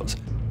volcanoes.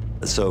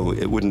 So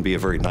it wouldn't be a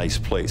very nice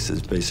place.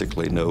 There's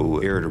basically no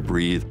air to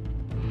breathe.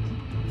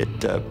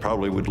 It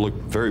probably would look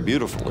very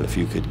beautiful if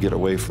you could get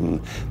away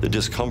from the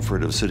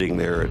discomfort of sitting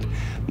there at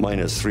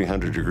minus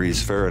 300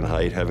 degrees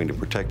Fahrenheit, having to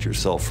protect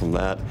yourself from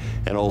that,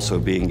 and also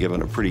being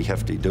given a pretty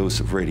hefty dose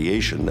of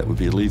radiation that would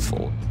be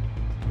lethal.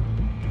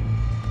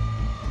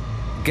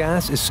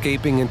 Gas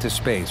escaping into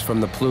space from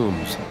the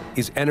plumes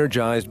is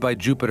energized by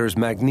Jupiter's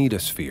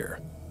magnetosphere,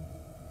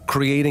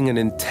 creating an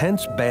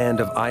intense band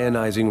of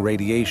ionizing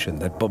radiation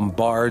that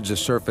bombards a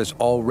surface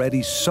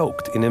already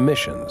soaked in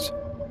emissions.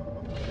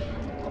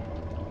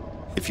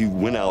 If you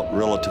went out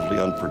relatively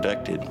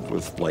unprotected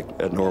with like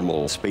a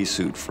normal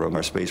spacesuit from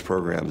our space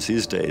programs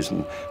these days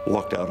and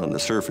walked out on the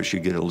surface,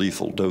 you get a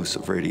lethal dose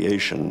of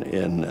radiation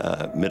in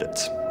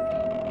minutes.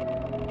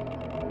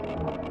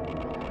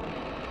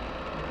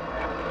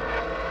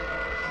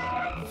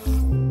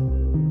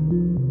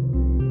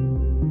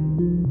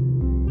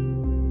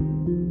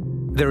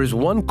 There is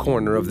one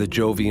corner of the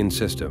Jovian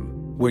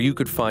system where you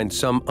could find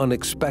some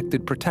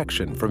unexpected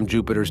protection from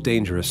Jupiter's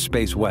dangerous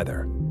space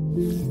weather.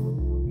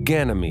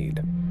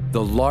 Ganymede,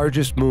 the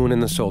largest moon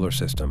in the solar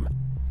system,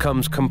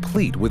 comes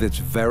complete with its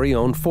very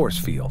own force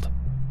field.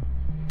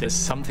 There's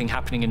something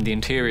happening in the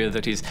interior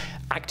that is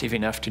active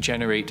enough to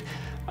generate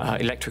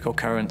electrical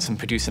currents and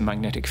produce a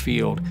magnetic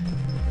field.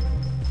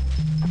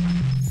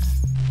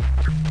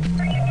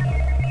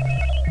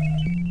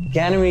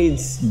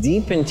 Ganymede's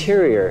deep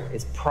interior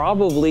is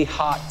probably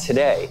hot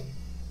today.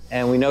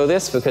 And we know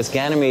this because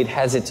Ganymede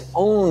has its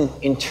own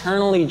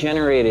internally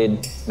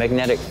generated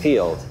magnetic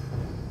field,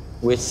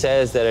 which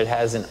says that it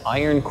has an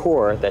iron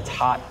core that's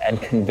hot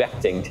and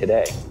convecting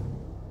today.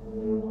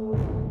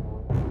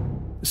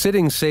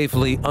 Sitting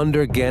safely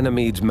under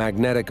Ganymede's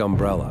magnetic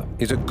umbrella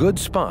is a good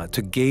spot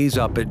to gaze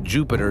up at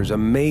Jupiter's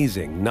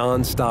amazing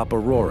non-stop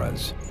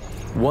auroras,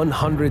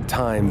 100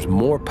 times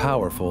more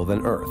powerful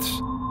than Earth's.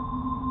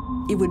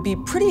 It would be a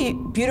pretty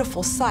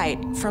beautiful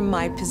sight from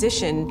my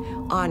position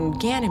on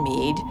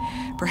Ganymede.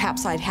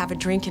 Perhaps I'd have a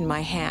drink in my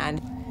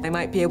hand. I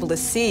might be able to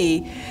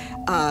see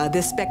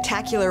this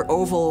spectacular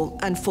oval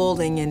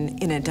unfolding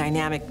in a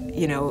dynamic,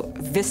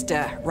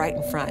 vista right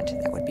in front.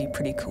 That would be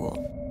pretty cool.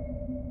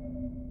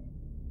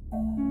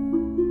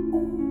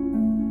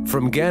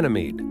 From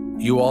Ganymede,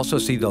 you also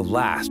see the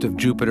last of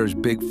Jupiter's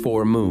big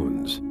 4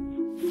 moons,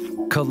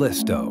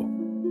 Callisto.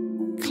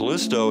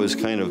 Callisto has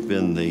kind of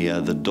been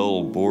the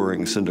dull,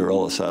 boring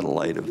Cinderella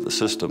satellite of the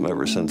system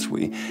ever since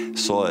we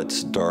saw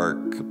its dark,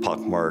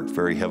 pockmarked,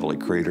 very heavily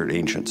cratered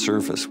ancient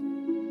surface.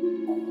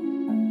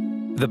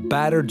 The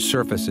battered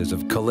surfaces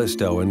of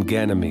Callisto and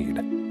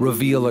Ganymede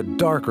reveal a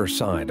darker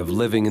side of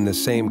living in the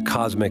same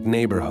cosmic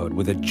neighborhood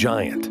with a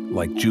giant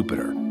like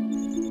Jupiter.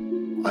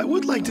 I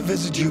would like to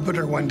visit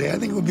Jupiter one day. I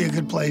think it would be a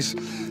good place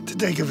to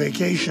take a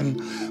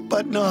vacation,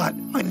 but not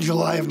in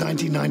July of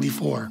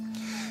 1994.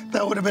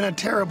 That would have been a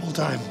terrible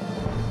time.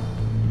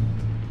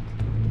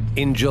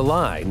 In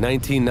July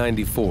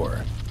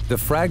 1994, the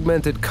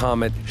fragmented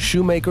comet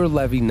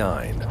Shoemaker-Levy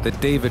 9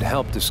 that David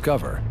helped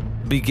discover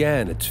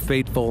began its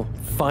fateful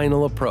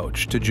final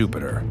approach to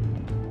Jupiter.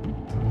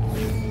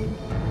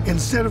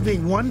 Instead of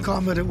being one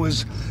comet, it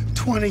was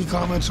 20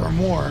 comets or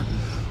more,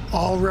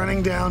 all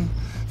running down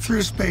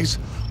through space,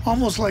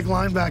 almost like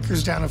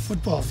linebackers down a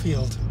football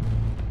field.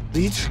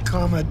 Each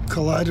comet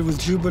collided with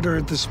Jupiter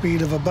at the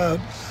speed of about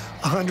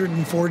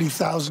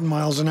 140,000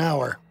 miles an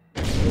hour.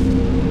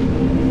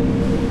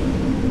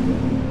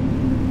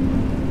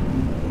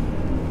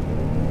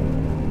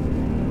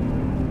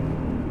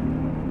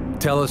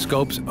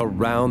 Telescopes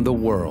around the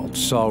world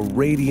saw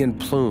radiant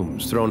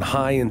plumes thrown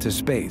high into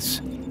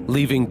space,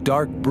 leaving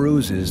dark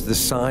bruises the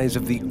size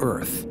of the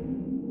Earth.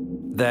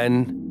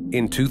 Then,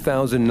 in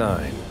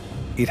 2009,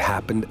 it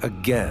happened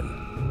again.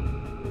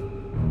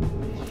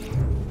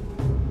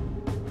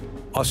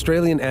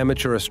 Australian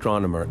amateur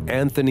astronomer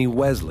Anthony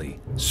Wesley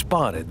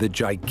spotted the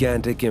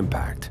gigantic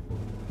impact.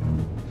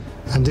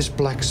 And this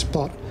black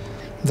spot,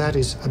 that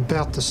is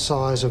about the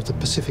size of the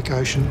Pacific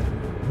Ocean.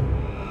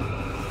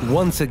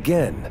 Once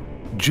again,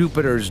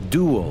 Jupiter's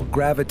dual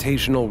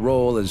gravitational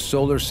role as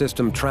solar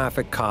system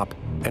traffic cop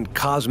and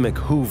cosmic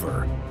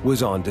Hoover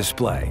was on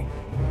display.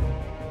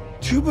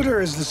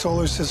 Jupiter is the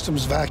solar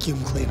system's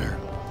vacuum cleaner.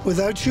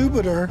 Without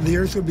Jupiter, the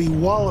Earth would be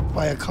walloped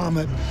by a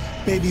comet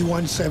maybe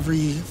once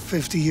every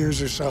 50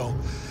 years or so.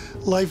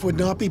 Life would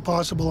not be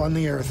possible on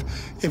the Earth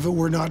if it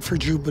were not for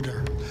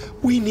Jupiter.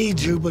 We need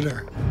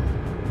Jupiter.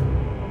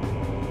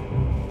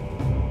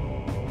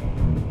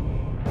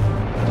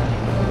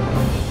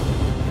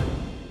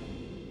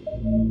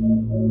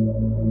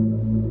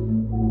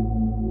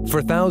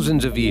 For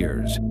thousands of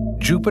years,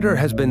 Jupiter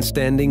has been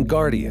standing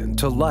guardian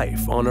to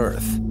life on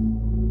Earth.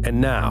 And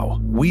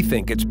now, we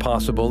think it's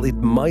possible it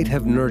might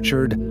have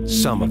nurtured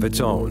some of its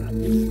own.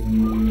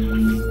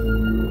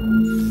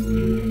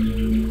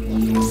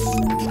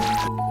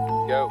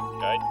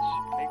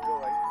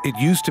 It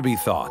used to be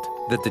thought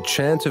that the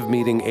chance of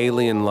meeting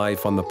alien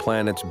life on the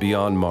planets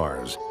beyond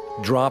Mars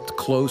dropped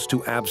close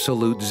to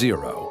absolute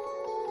zero,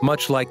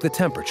 much like the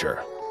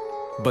temperature.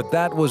 But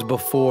that was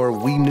before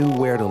we knew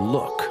where to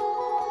look.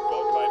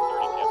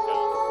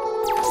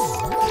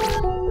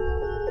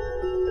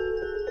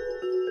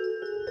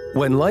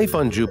 When life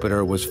on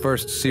Jupiter was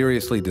first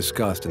seriously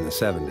discussed in the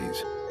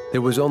 70s,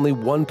 there was only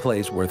one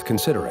place worth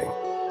considering: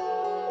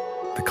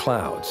 the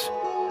clouds.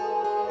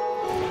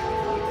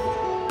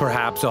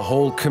 Perhaps a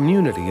whole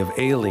community of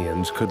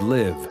aliens could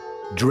live,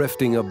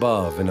 drifting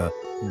above in a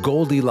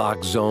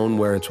Goldilocks zone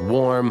where it's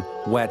warm,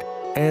 wet,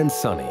 and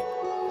sunny,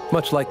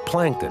 much like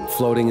plankton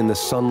floating in the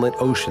sunlit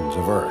oceans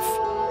of Earth.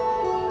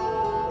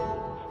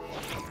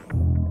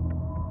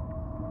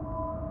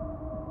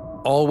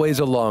 Always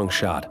a long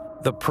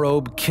shot, the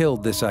probe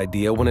killed this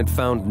idea when it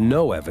found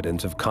no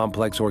evidence of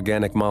complex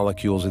organic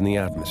molecules in the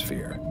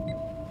atmosphere.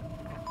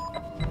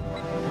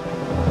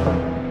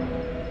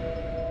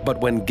 But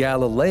when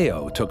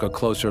Galileo took a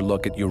closer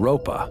look at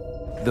Europa,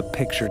 the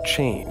picture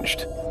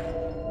changed.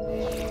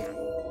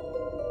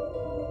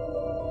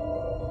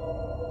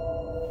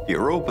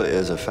 Europa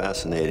is a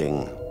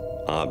fascinating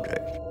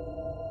object.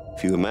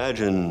 If you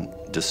imagine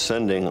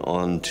descending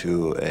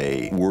onto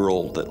a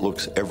world that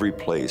looks every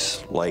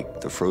place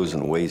like the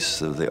frozen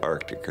wastes of the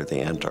Arctic or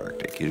the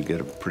Antarctic, you get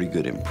a pretty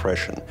good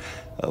impression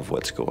of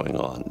what's going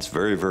on. It's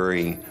very,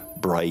 very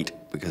bright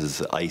because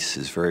the ice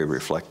is very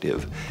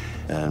reflective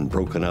and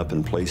broken up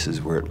in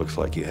places where it looks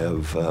like you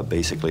have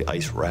basically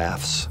ice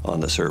rafts on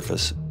the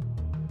surface.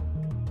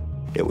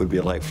 It would be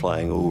like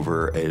flying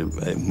over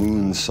a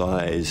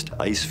moon-sized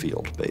ice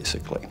field,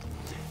 basically.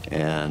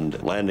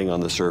 And landing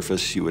on the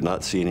surface, you would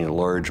not see any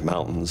large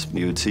mountains.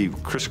 You would see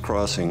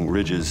crisscrossing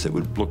ridges that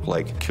would look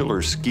like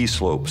killer ski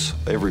slopes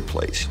every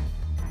place.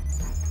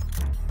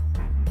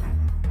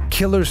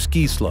 Killer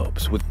ski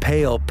slopes with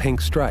pale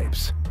pink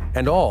stripes,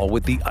 and all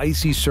with the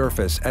icy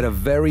surface at a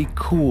very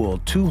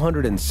cool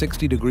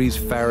 260 degrees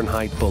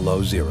Fahrenheit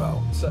below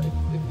zero. So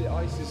if the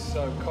ice is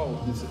so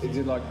cold, is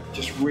it like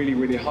just really,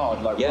 really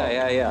hard? Like yeah.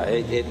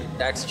 It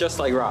acts just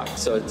like rock.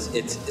 So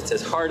it's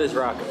as hard as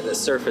rock at the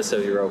surface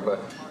of Europa.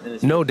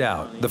 No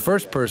doubt, the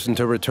first person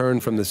to return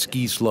from the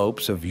ski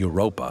slopes of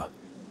Europa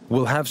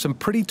will have some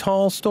pretty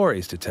tall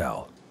stories to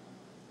tell.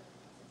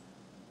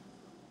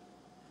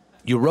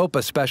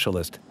 Europa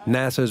specialist,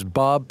 NASA's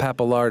Bob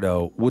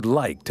Pappalardo, would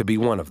like to be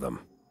one of them.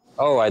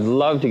 Oh, I'd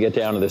love to get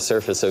down to the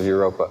surface of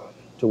Europa.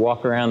 To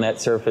walk around that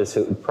surface,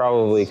 it would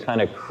probably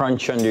kind of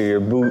crunch under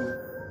your boot.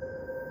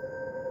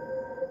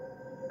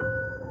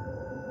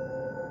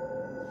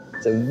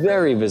 It's a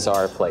very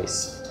bizarre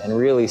place and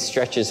really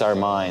stretches our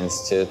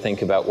minds to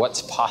think about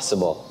what's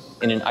possible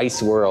in an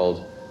ice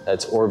world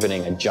that's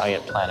orbiting a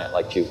giant planet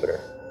like Jupiter.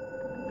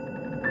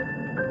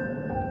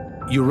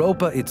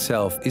 Europa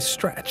itself is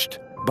stretched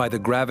by the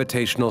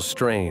gravitational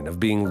strain of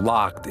being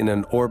locked in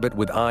an orbit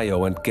with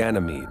Io and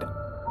Ganymede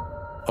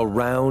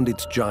around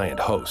its giant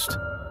host.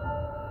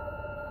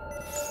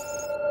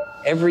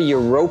 Every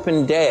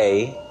Europan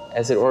day,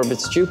 as it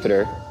orbits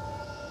Jupiter,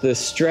 the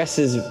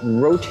stresses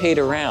rotate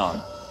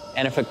around.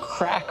 And if a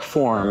crack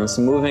forms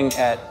moving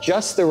at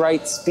just the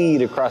right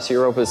speed across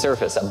Europa's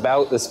surface,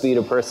 about the speed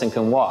a person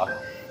can walk,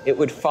 it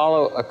would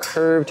follow a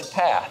curved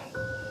path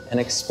and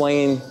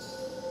explain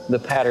the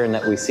pattern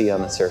that we see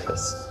on the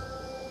surface.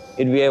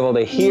 You'd be able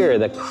to hear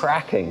the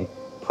cracking,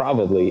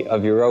 probably,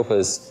 of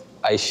Europa's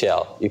ice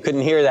shell. You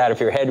couldn't hear that if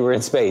your head were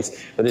in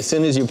space, but as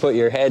soon as you put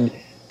your head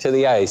to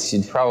the ice,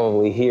 you'd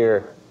probably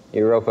hear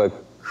Europa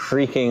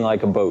creaking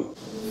like a boat.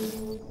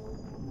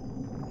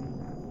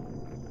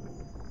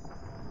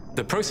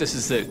 The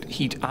processes that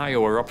heat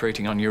Io are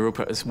operating on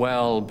Europa as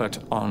well, but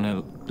on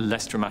a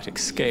less dramatic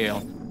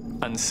scale.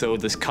 And so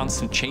there's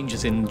constant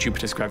changes in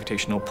Jupiter's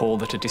gravitational pull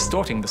that are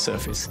distorting the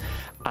surface,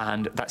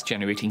 and that's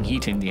generating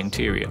heat in the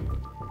interior.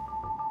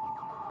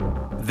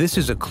 This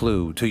is a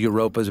clue to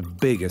Europa's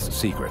biggest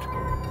secret.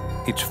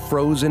 Its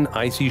frozen,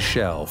 icy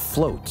shell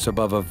floats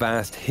above a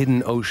vast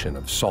hidden ocean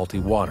of salty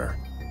water,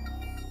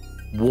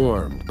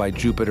 warmed by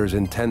Jupiter's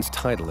intense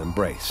tidal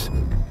embrace.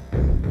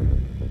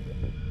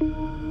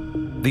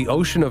 The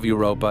ocean of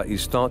Europa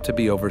is thought to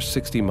be over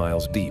 60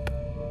 miles deep,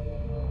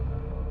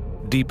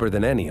 deeper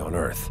than any on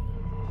Earth.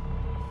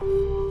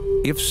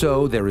 If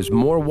so, there is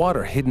more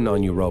water hidden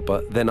on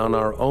Europa than on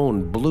our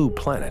own blue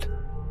planet.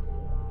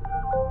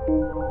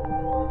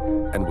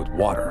 And with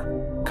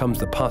water comes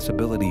the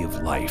possibility of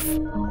life.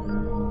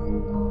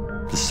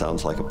 This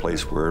sounds like a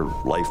place where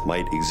life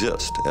might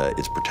exist.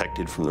 It's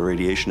protected from the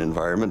radiation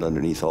environment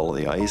underneath all of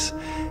the ice,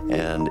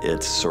 and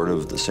it's sort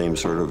of the same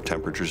sort of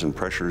temperatures and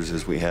pressures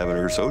as we have in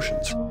Earth's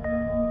oceans.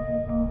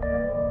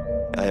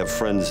 I have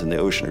friends in the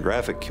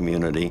oceanographic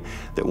community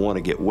that want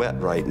to get wet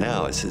right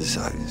now. It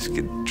says,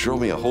 drill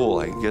me a hole,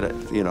 I can get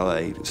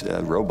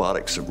a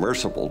robotic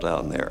submersible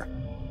down there.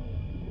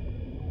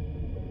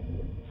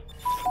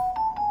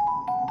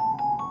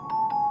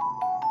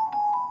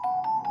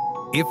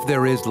 If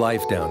there is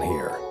life down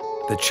here,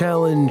 the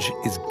challenge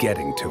is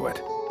getting to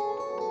it.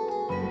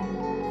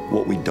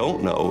 What we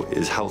don't know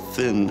is how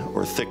thin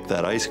or thick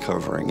that ice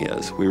covering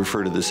is. We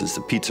refer to this as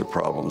the pizza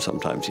problem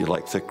sometimes. You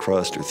like thick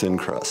crust or thin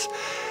crust.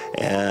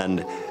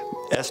 And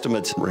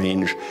estimates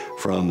range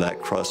from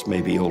that crust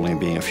maybe only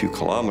being a few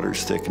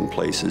kilometers thick in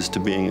places to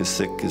being as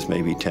thick as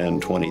maybe 10,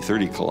 20,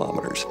 30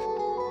 kilometers.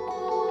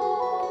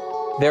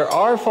 There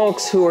are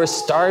folks who are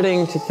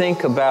starting to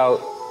think about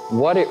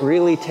what it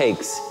really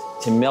takes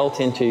to melt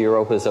into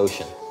Europa's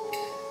ocean.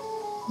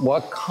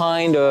 What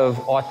kind of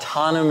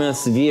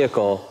autonomous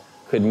vehicle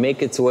could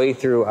make its way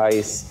through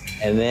ice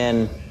and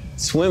then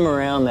swim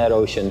around that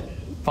ocean,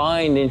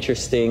 find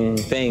interesting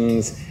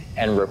things,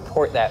 and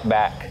report that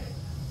back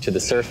to the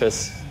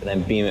surface, and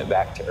then beam it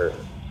back to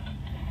Earth?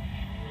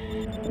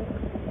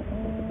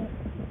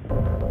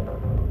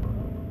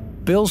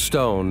 Bill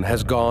Stone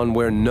has gone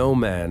where no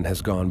man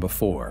has gone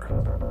before.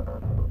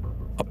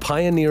 A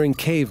pioneering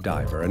cave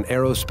diver and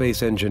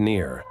aerospace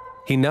engineer,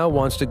 he now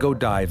wants to go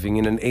diving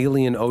in an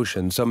alien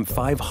ocean some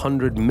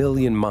 500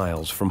 million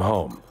miles from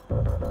home.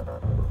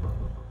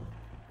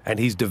 And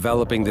he's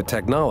developing the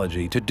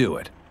technology to do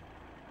it.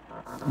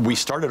 We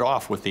started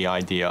off with the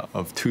idea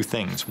of two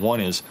things.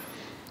 One is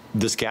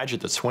this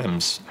gadget that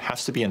swims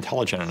has to be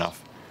intelligent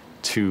enough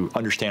to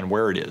understand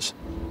where it is.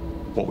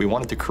 What we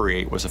wanted to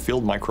create was a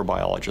field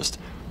microbiologist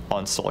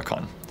on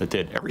silicon that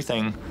did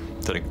everything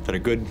that a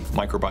good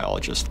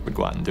microbiologist would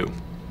go out and do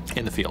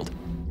in the field.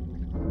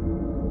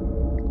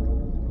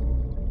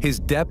 His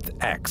Depth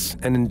X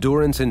and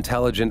Endurance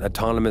Intelligent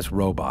Autonomous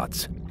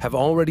robots have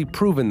already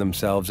proven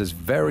themselves as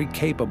very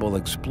capable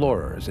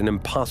explorers in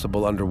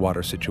impossible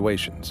underwater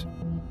situations.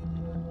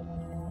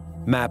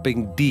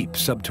 Mapping deep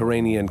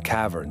subterranean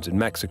caverns in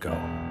Mexico,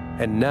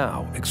 and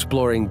now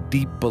exploring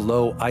deep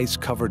below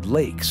ice-covered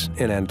lakes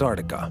in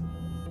Antarctica.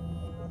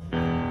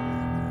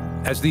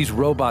 As these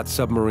robot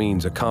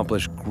submarines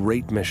accomplish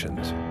great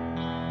missions,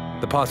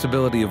 the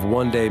possibility of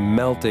one day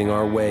melting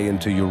our way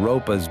into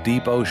Europa's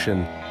deep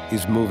ocean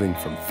is moving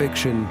from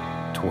fiction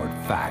toward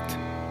fact.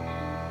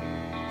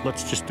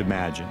 Let's just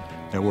imagine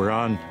that we're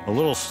on a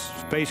little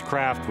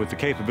spacecraft with the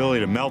capability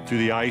to melt through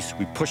the ice.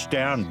 We push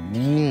down,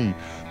 boom,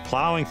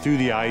 plowing through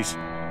the ice.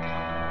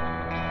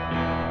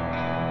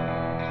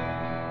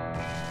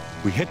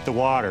 We hit the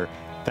water.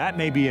 That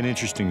may be an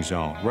interesting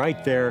zone,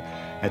 right there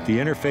at the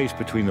interface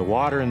between the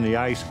water and the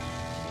ice.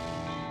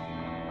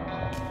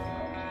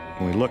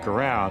 When we look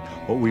around,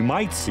 what we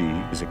might see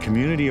is a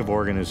community of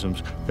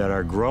organisms that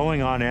are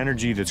growing on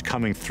energy that's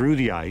coming through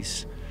the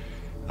ice,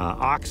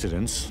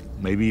 oxidants,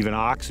 maybe even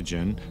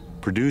oxygen,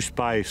 produced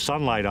by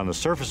sunlight on the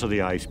surface of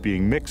the ice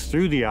being mixed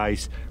through the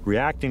ice,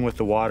 reacting with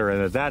the water,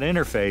 and at that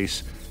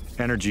interface,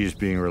 energy is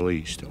being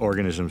released.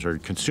 Organisms are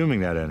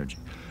consuming that energy.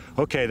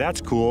 Okay, that's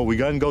cool. We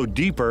can go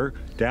deeper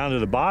down to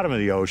the bottom of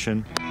the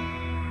ocean.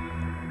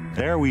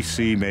 There we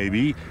see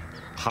maybe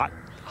hot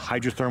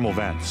hydrothermal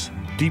vents,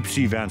 deep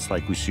sea vents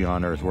like we see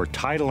on Earth, where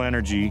tidal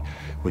energy,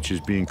 which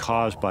is being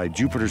caused by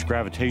Jupiter's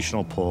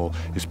gravitational pull,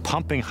 is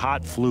pumping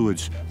hot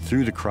fluids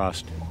through the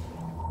crust.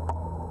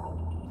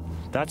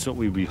 That's what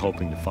we'd be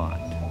hoping to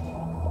find.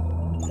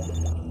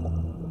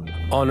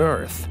 On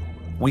Earth,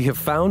 we have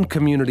found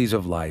communities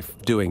of life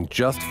doing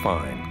just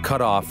fine,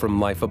 cut off from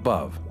life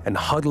above, and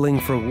huddling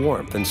for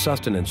warmth and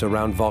sustenance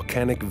around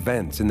volcanic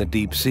vents in the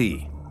deep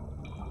sea.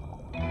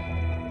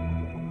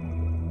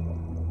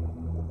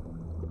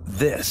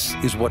 This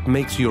is what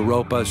makes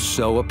Europa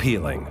so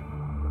appealing.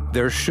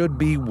 There should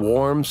be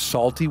warm,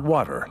 salty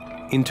water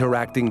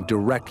interacting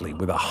directly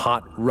with a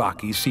hot,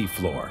 rocky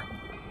seafloor.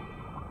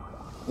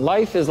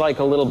 Life is like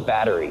a little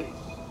battery.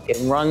 It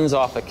runs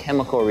off a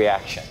chemical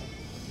reaction.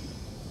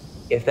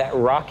 If that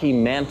rocky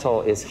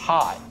mantle is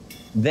hot,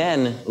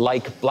 then,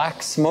 like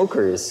black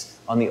smokers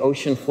on the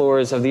ocean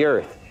floors of the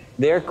Earth,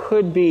 there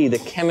could be the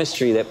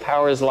chemistry that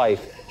powers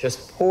life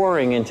just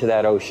pouring into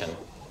that ocean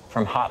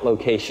from hot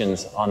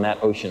locations on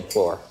that ocean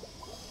floor.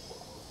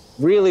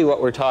 Really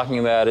what we're talking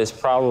about is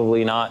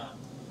probably not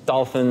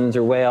dolphins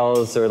or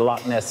whales or the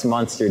Loch Ness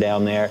Monster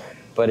down there,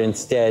 but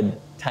instead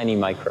tiny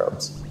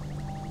microbes.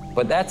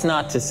 But that's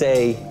not to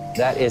say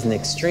that isn't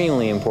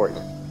extremely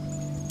important.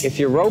 If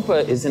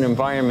Europa is an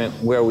environment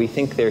where we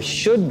think there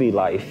should be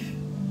life,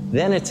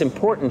 then it's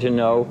important to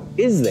know,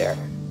 is there?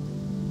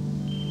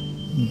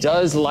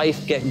 Does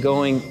life get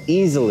going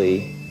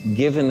easily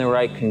given the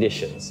right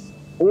conditions?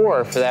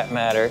 Or for that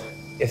matter,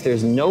 if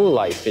there's no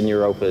life in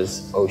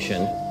Europa's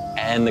ocean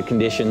and the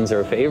conditions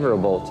are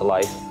favorable to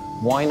life,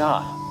 why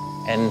not?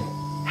 And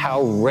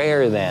how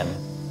rare then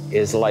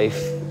is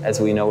life as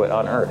we know it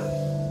on Earth?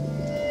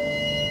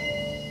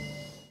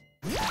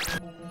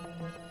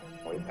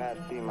 We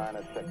passed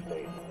T-minus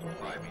 60.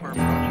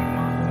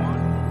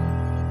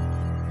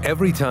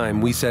 Every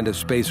time we send a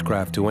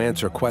spacecraft to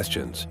answer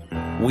questions,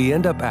 we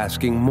end up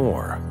asking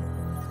more.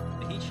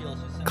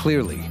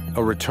 Clearly,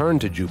 a return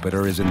to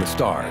Jupiter is in the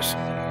stars.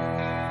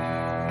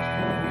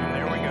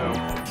 There we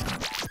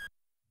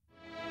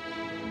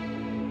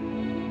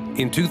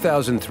go. In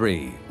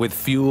 2003, with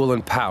fuel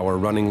and power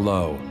running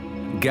low,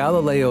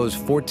 Galileo's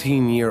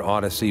 14-year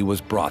odyssey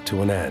was brought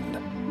to an end.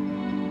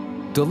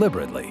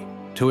 Deliberately,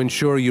 to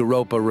ensure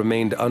Europa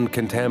remained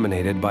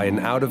uncontaminated by an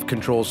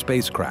out-of-control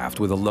spacecraft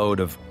with a load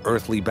of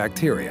earthly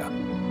bacteria.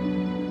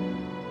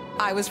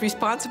 I was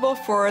responsible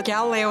for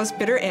Galileo's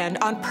bitter end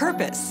on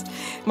purpose.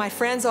 My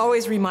friends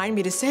always remind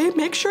me to say,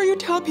 make sure you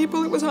tell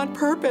people it was on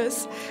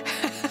purpose.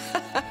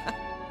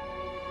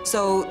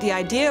 So the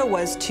idea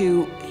was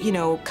to,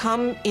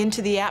 come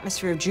into the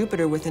atmosphere of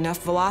Jupiter with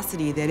enough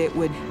velocity that it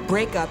would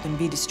break up and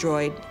be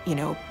destroyed,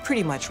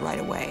 pretty much right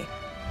away.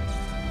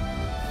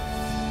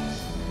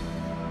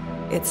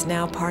 It's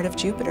now part of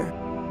Jupiter.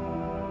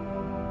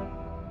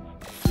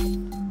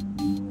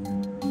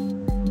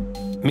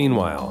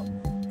 Meanwhile,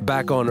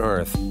 back on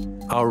Earth,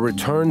 our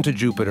return to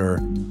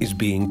Jupiter is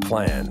being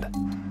planned.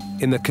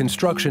 In the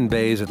construction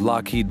bays at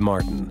Lockheed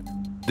Martin,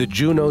 the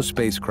Juno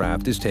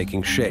spacecraft is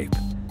taking shape,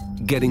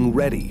 getting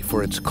ready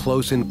for its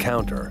close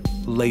encounter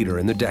later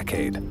in the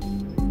decade.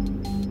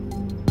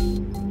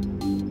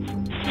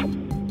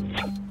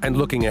 And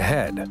looking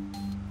ahead,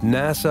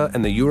 NASA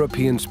and the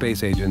European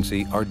Space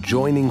Agency are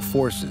joining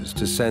forces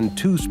to send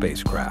 2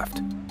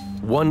 spacecraft,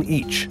 one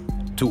each,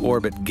 to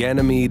orbit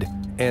Ganymede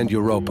and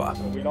Europa.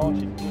 We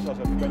launched in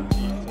 2020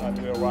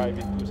 and we arrive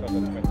in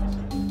 2026.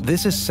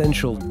 This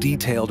essential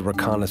detailed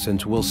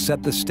reconnaissance will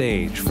set the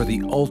stage for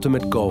the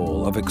ultimate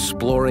goal of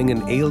exploring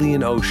an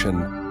alien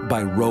ocean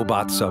by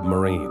robot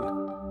submarine.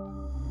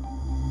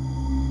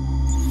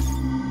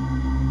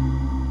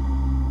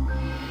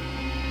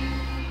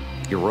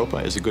 Europa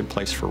is a good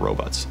place for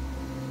robots.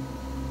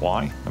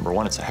 Why? Number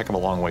one, it's a heck of a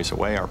long ways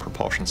away. Our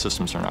propulsion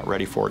systems are not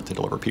ready for it to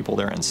deliver people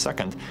there. And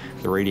second,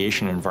 the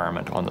radiation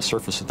environment on the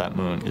surface of that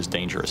moon is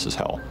dangerous as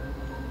hell.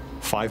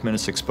 5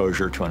 minutes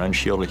exposure to an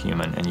unshielded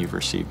human and you've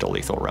received a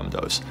lethal REM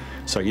dose.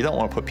 So you don't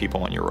want to put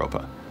people on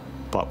Europa,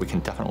 but we can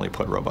definitely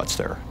put robots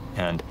there.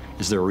 And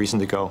is there a reason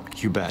to go?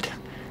 You bet,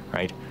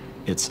 right?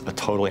 It's a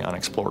totally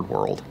unexplored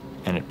world,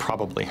 and it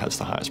probably has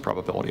the highest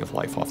probability of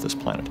life off this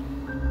planet.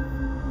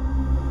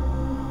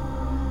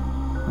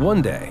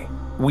 One day,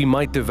 we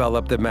might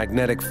develop the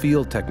magnetic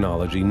field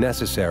technology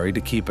necessary to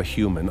keep a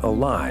human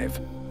alive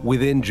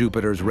within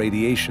Jupiter's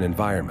radiation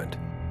environment.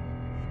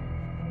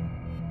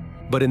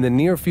 But in the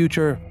near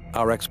future,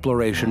 our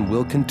exploration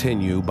will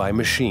continue by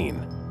machine.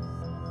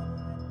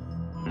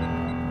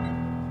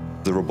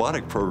 The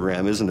robotic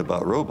program isn't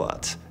about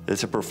robots.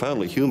 It's a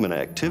profoundly human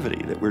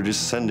activity that we're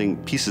just sending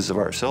pieces of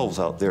ourselves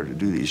out there to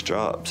do these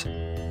jobs.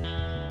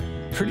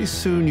 Pretty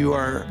soon you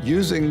are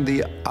using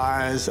the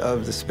eyes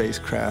of the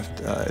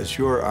spacecraft as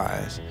your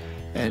eyes,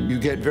 and you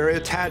get very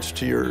attached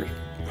to your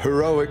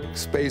heroic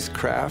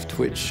spacecraft,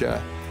 which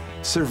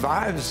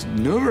survives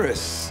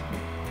numerous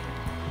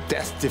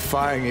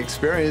death-defying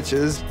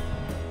experiences.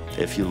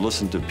 If you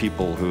listen to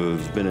people who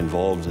have been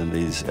involved in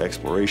these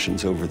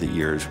explorations over the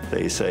years,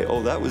 they say,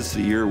 oh, that was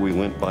the year we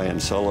went by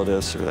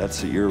Enceladus, or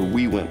that's the year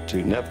we went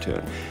to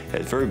Neptune.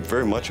 It's very,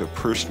 very much a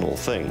personal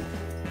thing.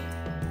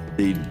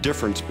 The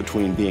difference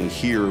between being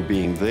here or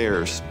being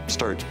there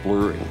starts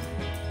blurring.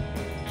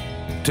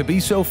 To be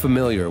so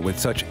familiar with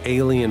such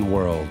alien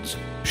worlds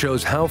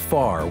shows how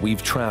far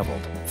we've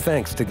traveled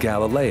thanks to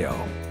Galileo,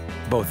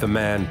 both the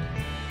man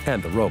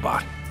and the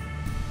robot.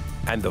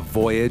 And the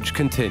voyage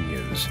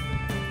continues.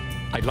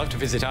 I'd love to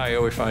visit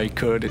Io if I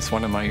could. It's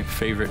one of my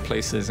favorite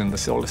places in the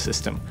solar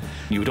system.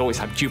 You would always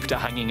have Jupiter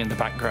hanging in the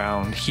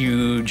background,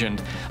 huge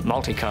and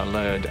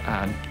multicolored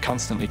and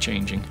constantly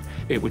changing.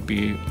 It would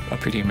be a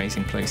pretty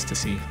amazing place to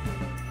see.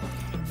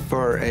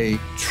 For a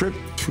trip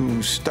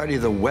to study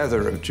the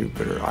weather of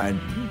Jupiter, I'd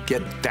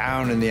get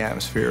down in the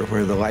atmosphere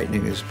where the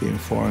lightning is being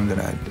formed,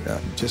 and I'd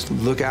just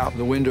look out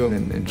the window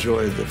and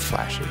enjoy the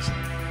flashes.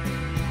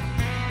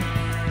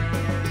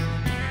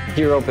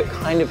 Europa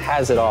kind of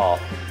has it all.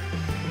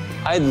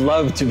 I'd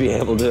love to be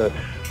able to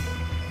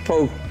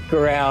poke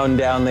around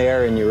down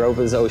there in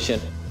Europa's ocean.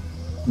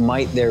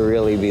 Might there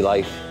really be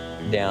life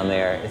down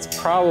there? It's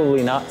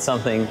probably not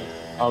something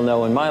I'll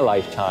know in my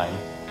lifetime,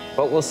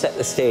 but we'll set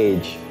the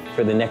stage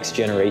for the next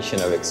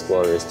generation of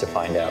explorers to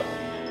find out.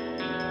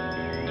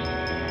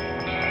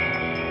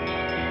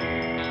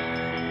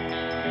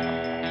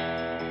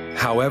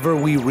 However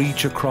we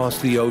reach across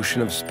the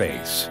ocean of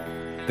space,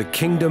 the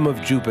kingdom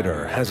of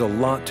Jupiter has a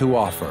lot to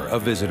offer a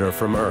visitor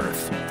from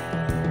Earth.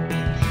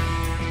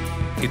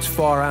 It's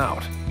far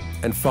out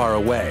and far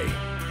away,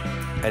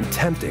 and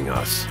tempting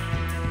us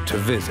to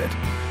visit.